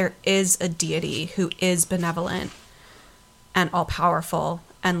if there is a deity who is benevolent and all-powerful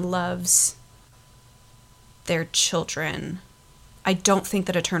and loves their children, I don't think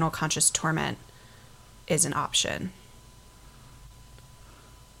that eternal conscious torment is an option.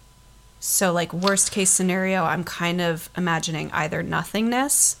 So, like, worst case scenario, I'm kind of imagining either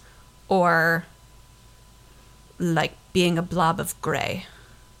nothingness or, like, being a blob of gray.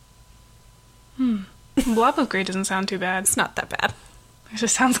 Blob of gray doesn't sound too bad. It's not that bad. It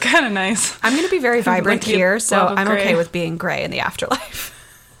just sounds kind of nice. I'm going to be very vibrant Like here, so I'm gray. okay with being gray in the afterlife.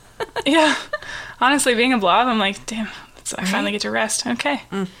 Yeah. Honestly, being a blob, I'm like, damn, I finally get to rest. Okay.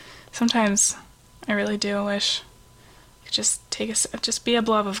 Sometimes I really do wish I could just be a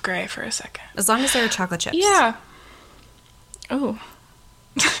blob of gray for a second. As long as there are chocolate chips. Yeah. Oh.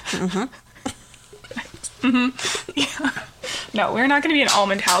 Mm-hmm. Yeah. No, we're not going to be an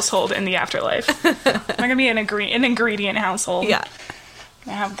almond household in the afterlife. We're going to be an ingredient household. Yeah.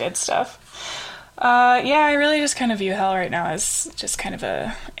 I have good stuff. Yeah, I really just kind of view hell right now as just kind of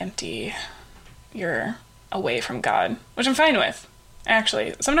a empty, you're away from God, which I'm fine with.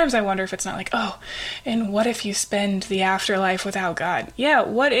 Actually, sometimes I wonder if it's not like, oh, and what if you spend the afterlife without God? Yeah,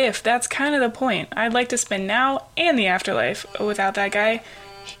 what if? That's kind of the point. I'd like to spend now and the afterlife without that guy.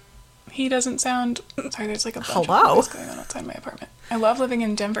 He doesn't sound... Sorry, there's like a bunch of noise going on outside my apartment. I love living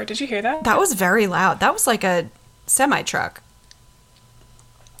in Denver. Did you hear that? That was very loud. That was like a semi-truck.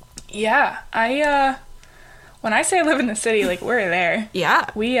 Yeah, when I say I live in the city, like, we're there.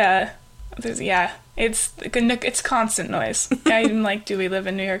 Yeah. It's constant noise. I'm like, do we live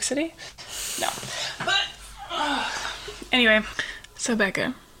in New York City? No. But, anyway, so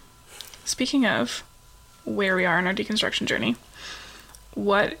Becca, speaking of where we are in our deconstruction journey,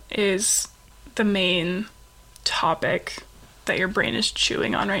 what is the main topic that your brain is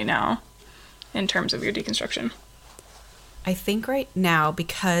chewing on right now in terms of your deconstruction? I think right now,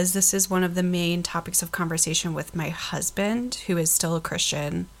 because this is one of the main topics of conversation with my husband, who is still a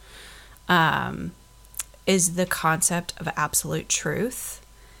Christian, is the concept of absolute truth.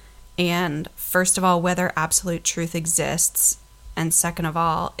 And first of all, whether absolute truth exists. And second of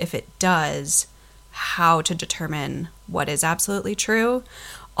all, if it does, how to determine what is absolutely true.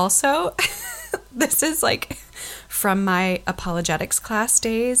 Also, this is like from my apologetics class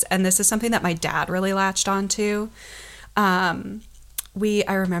days, and this is something that my dad really latched onto. I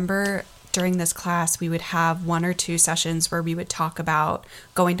remember during this class, we would have 1 or 2 sessions where we would talk about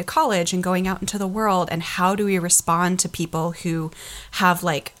going to college and going out into the world and how do we respond to people who have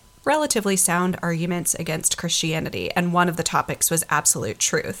like relatively sound arguments against Christianity. And one of the topics was absolute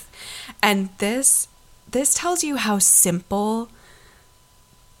truth. And this tells you how simple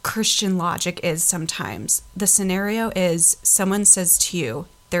Christian logic is sometimes. The scenario is someone says to you,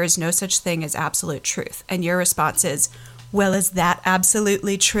 there is no such thing as absolute truth. And your response is, well, is that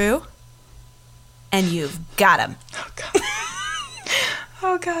absolutely true? And you've got him. Oh, God.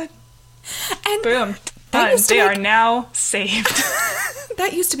 Oh, God. And boom. Done. They are now saved.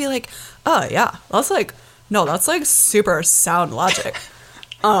 That used to be like, oh, yeah, that's like super sound logic.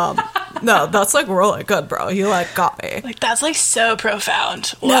 No, that's like really good, bro. You like got me. Like, that's like so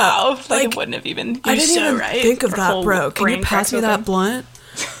profound. Wow. No, like it wouldn't have even. I didn't so even right. think of that, bro. Can you pass me that blunt?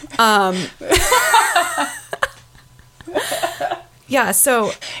 Yeah,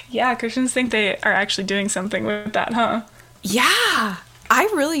 so... Yeah, Christians think they are actually doing something with that, huh? Yeah. I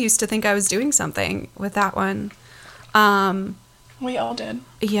really used to think I was doing something with that one. We all did.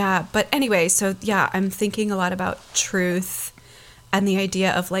 Yeah, but anyway, so yeah, I'm thinking a lot about truth and the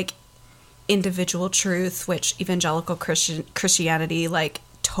idea of like individual truth, which evangelical Christianity like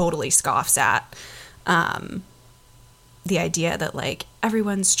totally scoffs at. The idea that like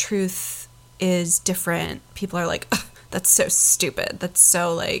everyone's truth is different. People are like, that's so stupid. That's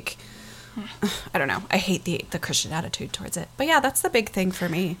so like, I don't know. I hate the Christian attitude towards it. But yeah, that's the big thing for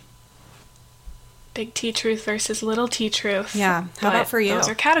me. Big T truth versus little T truth. Yeah. How about for you? Those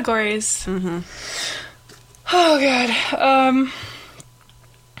are categories. Mm-hmm. Oh, God.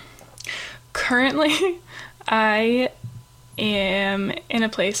 Currently, I am in a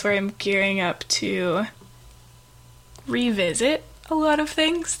place where I'm gearing up to revisit a lot of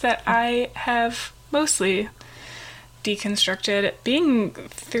things that I have mostly deconstructed. Being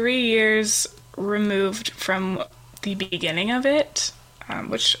 3 years removed from the beginning of it,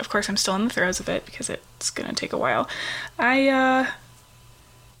 which of course I'm still in the throes of it because it's gonna take a while. I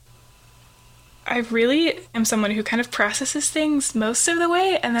really am someone who kind of processes things most of the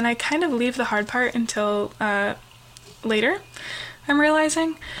way, and then I kind of leave the hard part until later, I'm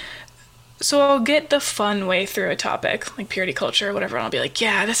realizing. So I'll get the fun way through a topic, like purity culture or whatever, and I'll be like,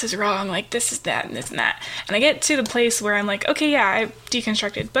 yeah, this is wrong, like, this is that, and this and that. And I get to the place where I'm like, okay, yeah, I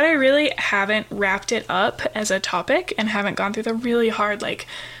deconstructed, but I really haven't wrapped it up as a topic and haven't gone through the really hard, like,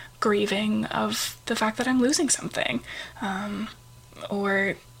 grieving of the fact that I'm losing something.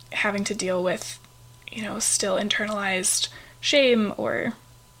 Or having to deal with, you know, still internalized shame or,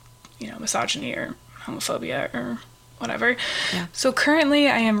 you know, misogyny or homophobia or whatever. Yeah. So currently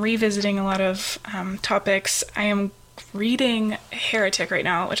I am revisiting a lot of topics. I am reading Heretic right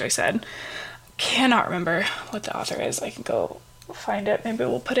now, which I said. Cannot remember what the author is. I can go find it. Maybe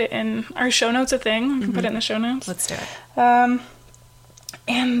we'll put it in our show notes, a thing. We can put it in the show notes. Let's do it.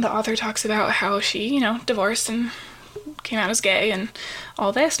 And the author talks about how she, you know, divorced and came out as gay and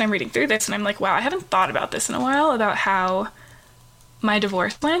all this. And I'm reading through this and I'm like, wow, I haven't thought about this in a while, about how my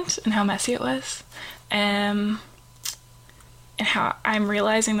divorce went and how messy it was. And how I'm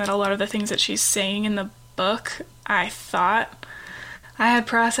realizing that a lot of the things that she's saying in the book, I thought I had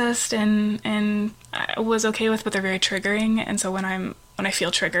processed and I was okay with, but they're very triggering. And so when I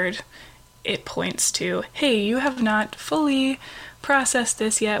feel triggered, it points to, hey, you have not fully processed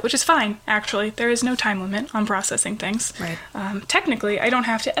this yet, which is fine, actually. There is no time limit on processing things. Right. Technically, I don't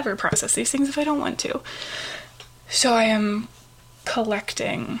have to ever process these things if I don't want to. So I am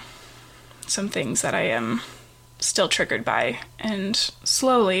collecting some things that I am still triggered by, and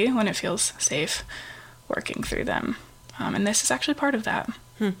slowly, when it feels safe, working through them. And this is actually part of that.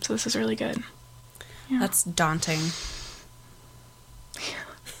 So this is really good. Yeah. That's daunting.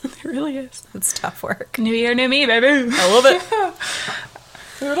 It really is. It's tough work. New year, new me, baby. I love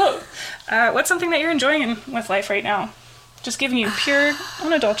it. What's something that you're enjoying with life right now? Just giving you pure,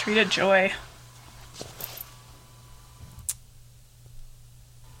 unadulterated joy.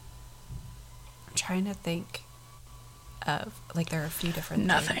 I'm trying to think of, like, there are a few different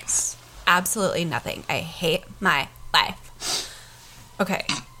Nothing. things. Absolutely nothing. I hate my life. Okay,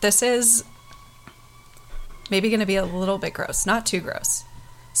 this is maybe going to be a little bit gross. Not too gross.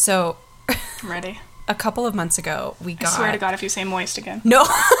 So, I'm ready. a couple of months ago, we got... I swear to God if you say moist again. No.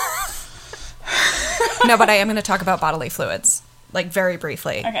 No, but I am going to talk about bodily fluids, like, very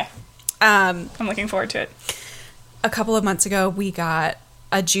briefly. Okay. I'm looking forward to it. A couple of months ago, we got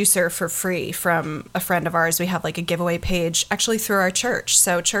a juicer for free from a friend of ours. We have, like, a giveaway page, actually, through our church.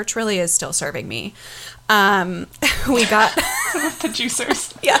 So church really is still serving me. We got... The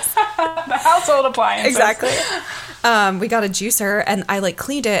juicers. Yes. The household appliances. Exactly. We got a juicer, and I, like,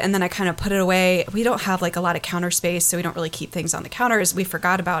 cleaned it, and then I kind of put it away. We don't have, like, a lot of counter space, so we don't really keep things on the counters. We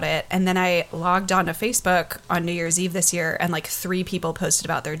forgot about it. And then I logged onto Facebook on New Year's Eve this year, and, like, 3 people posted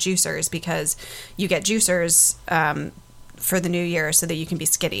about their juicers, because you get juicers for the new year so that you can be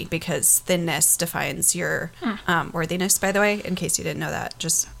skinny, because thinness defines your worthiness, by the way, in case you didn't know that.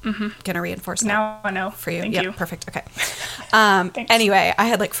 Just gonna reinforce that. Now I know. For you. Thank Yep, you. Perfect. Okay. Anyway, I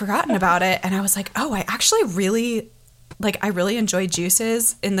had, like, forgotten about it, and I was like, oh, I actually really, like, I really enjoyed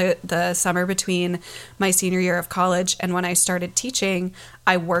juices in the summer between my senior year of college and when I started teaching.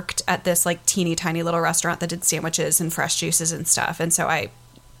 I worked at this, like, teeny tiny little restaurant that did sandwiches and fresh juices and stuff, and so I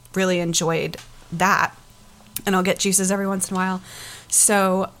really enjoyed that. And I'll get juices every once in a while.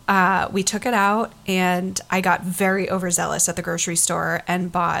 So we took it out, and I got very overzealous at the grocery store and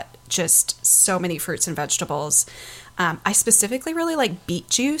bought just so many fruits and vegetables. I specifically really like beet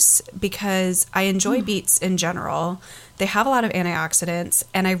juice because I enjoy beets in general. They have a lot of antioxidants,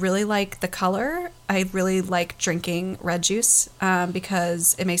 and I really like the color. I really like drinking red juice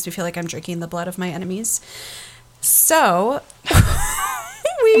because it makes me feel like I'm drinking the blood of my enemies. So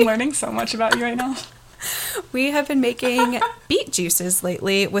I'm learning so much about you right now. We have been making beet juices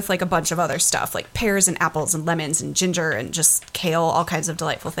lately with, like, a bunch of other stuff, like pears and apples and lemons and ginger and just kale, all kinds of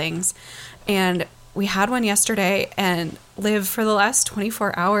delightful things. And we had one yesterday, and Liv, for the last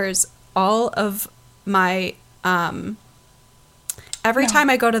 24 hours, all of my, every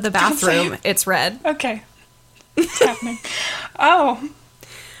time I go to the bathroom, it's red. Okay. What's happening? Oh.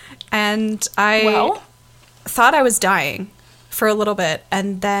 And I thought I was dying for a little bit,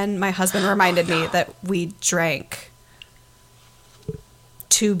 and then my husband reminded me that we drank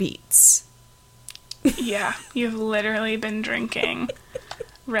 2 beets. Yeah, you've literally been drinking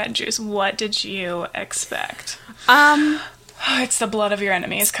red juice. What did you expect? It's the blood of your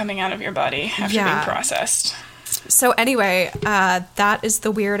enemies coming out of your body after being processed. So anyway, that is the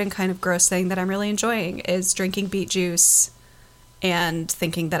weird and kind of gross thing that I'm really enjoying, is drinking beet juice and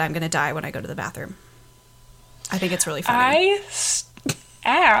thinking that I'm going to die when I go to the bathroom. I think it's really funny. I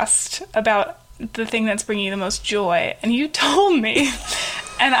asked about the thing that's bringing you the most joy, and you told me,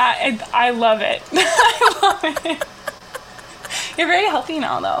 and I love it. I love it. You're very healthy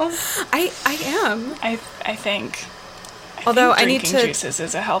now, though. I am. I think. Although think I need drinking to... juices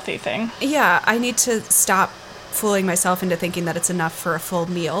is a healthy thing. Yeah, I need to stop fooling myself into thinking that it's enough for a full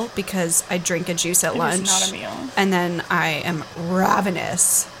meal, because I drink a juice at lunch. It's not a meal. And then I am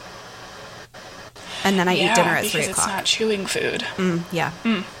ravenous. And then I eat dinner at 3 because o'clock. it's not chewing food. Yeah.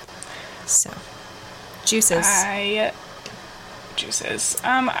 So, juices. Juices.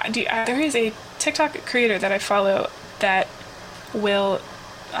 There is a TikTok creator that I follow that will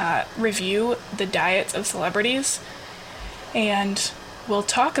review the diets of celebrities and will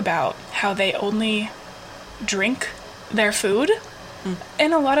talk about how they only drink their food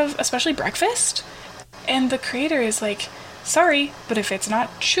and a lot of, especially breakfast. And the creator is like, sorry, but if it's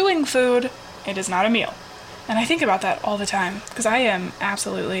not chewing food, it is not a meal. And I think about that all the time, because I am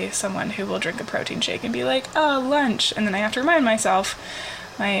absolutely someone who will drink a protein shake and be like, oh, lunch. And then I have to remind myself,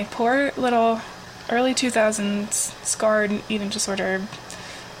 my poor little early 2000s scarred eating disorder,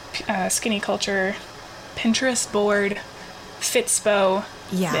 skinny culture, Pinterest board, Fitspo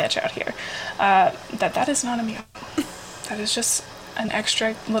bitch out here, that is not a meal. That is just an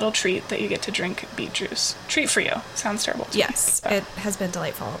extra little treat that you get to drink beet juice. Treat for you. Sounds terrible to me, but It has been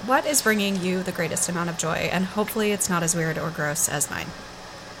delightful. What is bringing you the greatest amount of joy? And hopefully it's not as weird or gross as mine.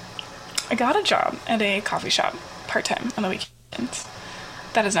 I got a job at a coffee shop part-time on the weekends.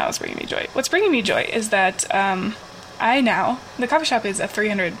 That is not what's bringing me joy. What's bringing me joy is that the coffee shop is a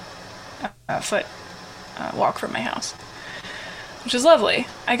 300 foot walk from my house, which is lovely.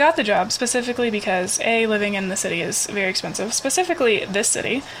 I got the job specifically because, A, living in the city is very expensive, specifically this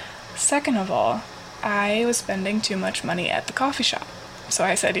city. Second of all, I was spending too much money at the coffee shop. So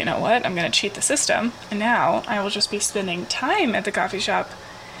I said, you know what, I'm going to cheat the system, and now I will just be spending time at the coffee shop,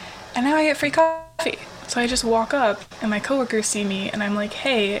 and now I get free coffee. So I just walk up, and my coworkers see me, and I'm like,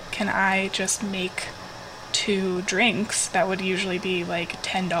 hey, can I just make 2 drinks that would usually be like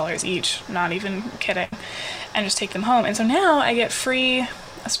 $10 each, not even kidding, and just take them home. And so now I get free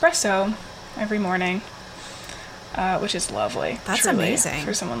espresso every morning, which is lovely. That's truly, amazing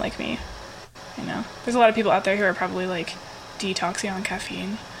for someone like me. You know, there's a lot of people out there who are probably like detoxing on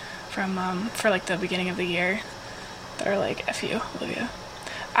caffeine from for like the beginning of the year that are like, F you, Olivia.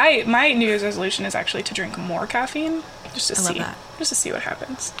 My New Year's resolution is actually to drink more caffeine, just to see what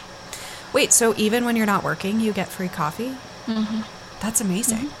happens. Wait, so even when you're not working, you get free coffee? Mm-hmm. That's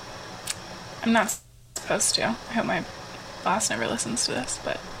amazing. Mm-hmm. I'm not supposed to. I hope my boss never listens to this,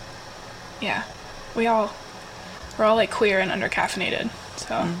 but yeah, we're all like queer and under-caffeinated,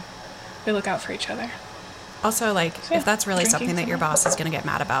 so we look out for each other. Also, like, So, yeah, if that's really drinking something that your something. boss is going to get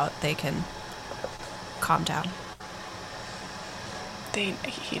mad about, they can calm down.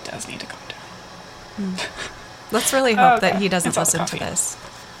 He does need to calm down. Let's really hope Okay. that he doesn't It's all the listen to coffee. this.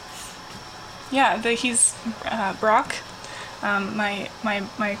 Yeah, he's Brock, my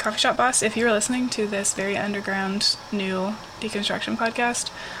coffee shop boss. If you're listening to this very underground new deconstruction podcast,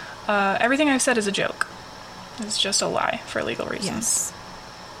 everything I've said is a joke. It's just a lie for legal reasons.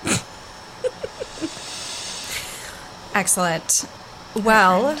 Yes. Excellent.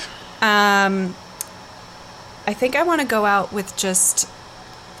 Well, I think I want to go out with just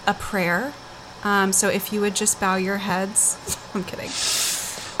a prayer. So if you would just bow your heads. I'm kidding.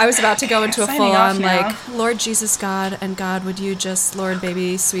 I was about to go into a Signing off full-on, now. like, Lord Jesus God, and God, would you just, Lord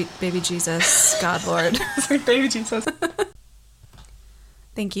baby, sweet baby Jesus, God, Lord. Sweet baby Jesus.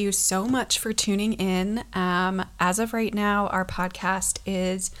 Thank you so much for tuning in. As of right now, our podcast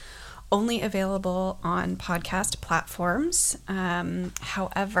is only available on podcast platforms.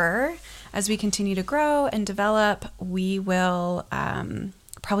 However, as we continue to grow and develop, we will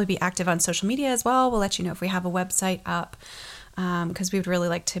probably be active on social media as well. We'll let you know if we have a website up, because we would really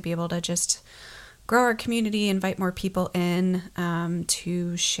like to be able to just grow our community, invite more people in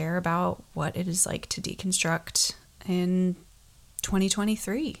to share about what it is like to deconstruct in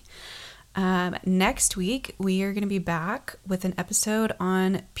 2023. Next week, we are going to be back with an episode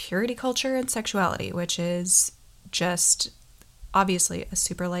on purity culture and sexuality, which is just obviously a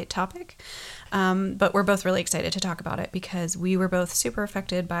super light topic. But we're both really excited to talk about it because we were both super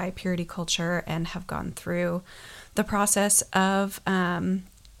affected by purity culture and have gone through the process of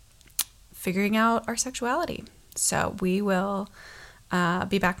figuring out our sexuality. So we will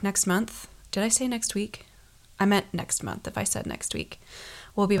be back next month. Did I say next week? I meant next month if I said next week.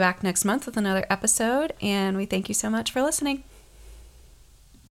 We'll be back next month with another episode, and we thank you so much for listening.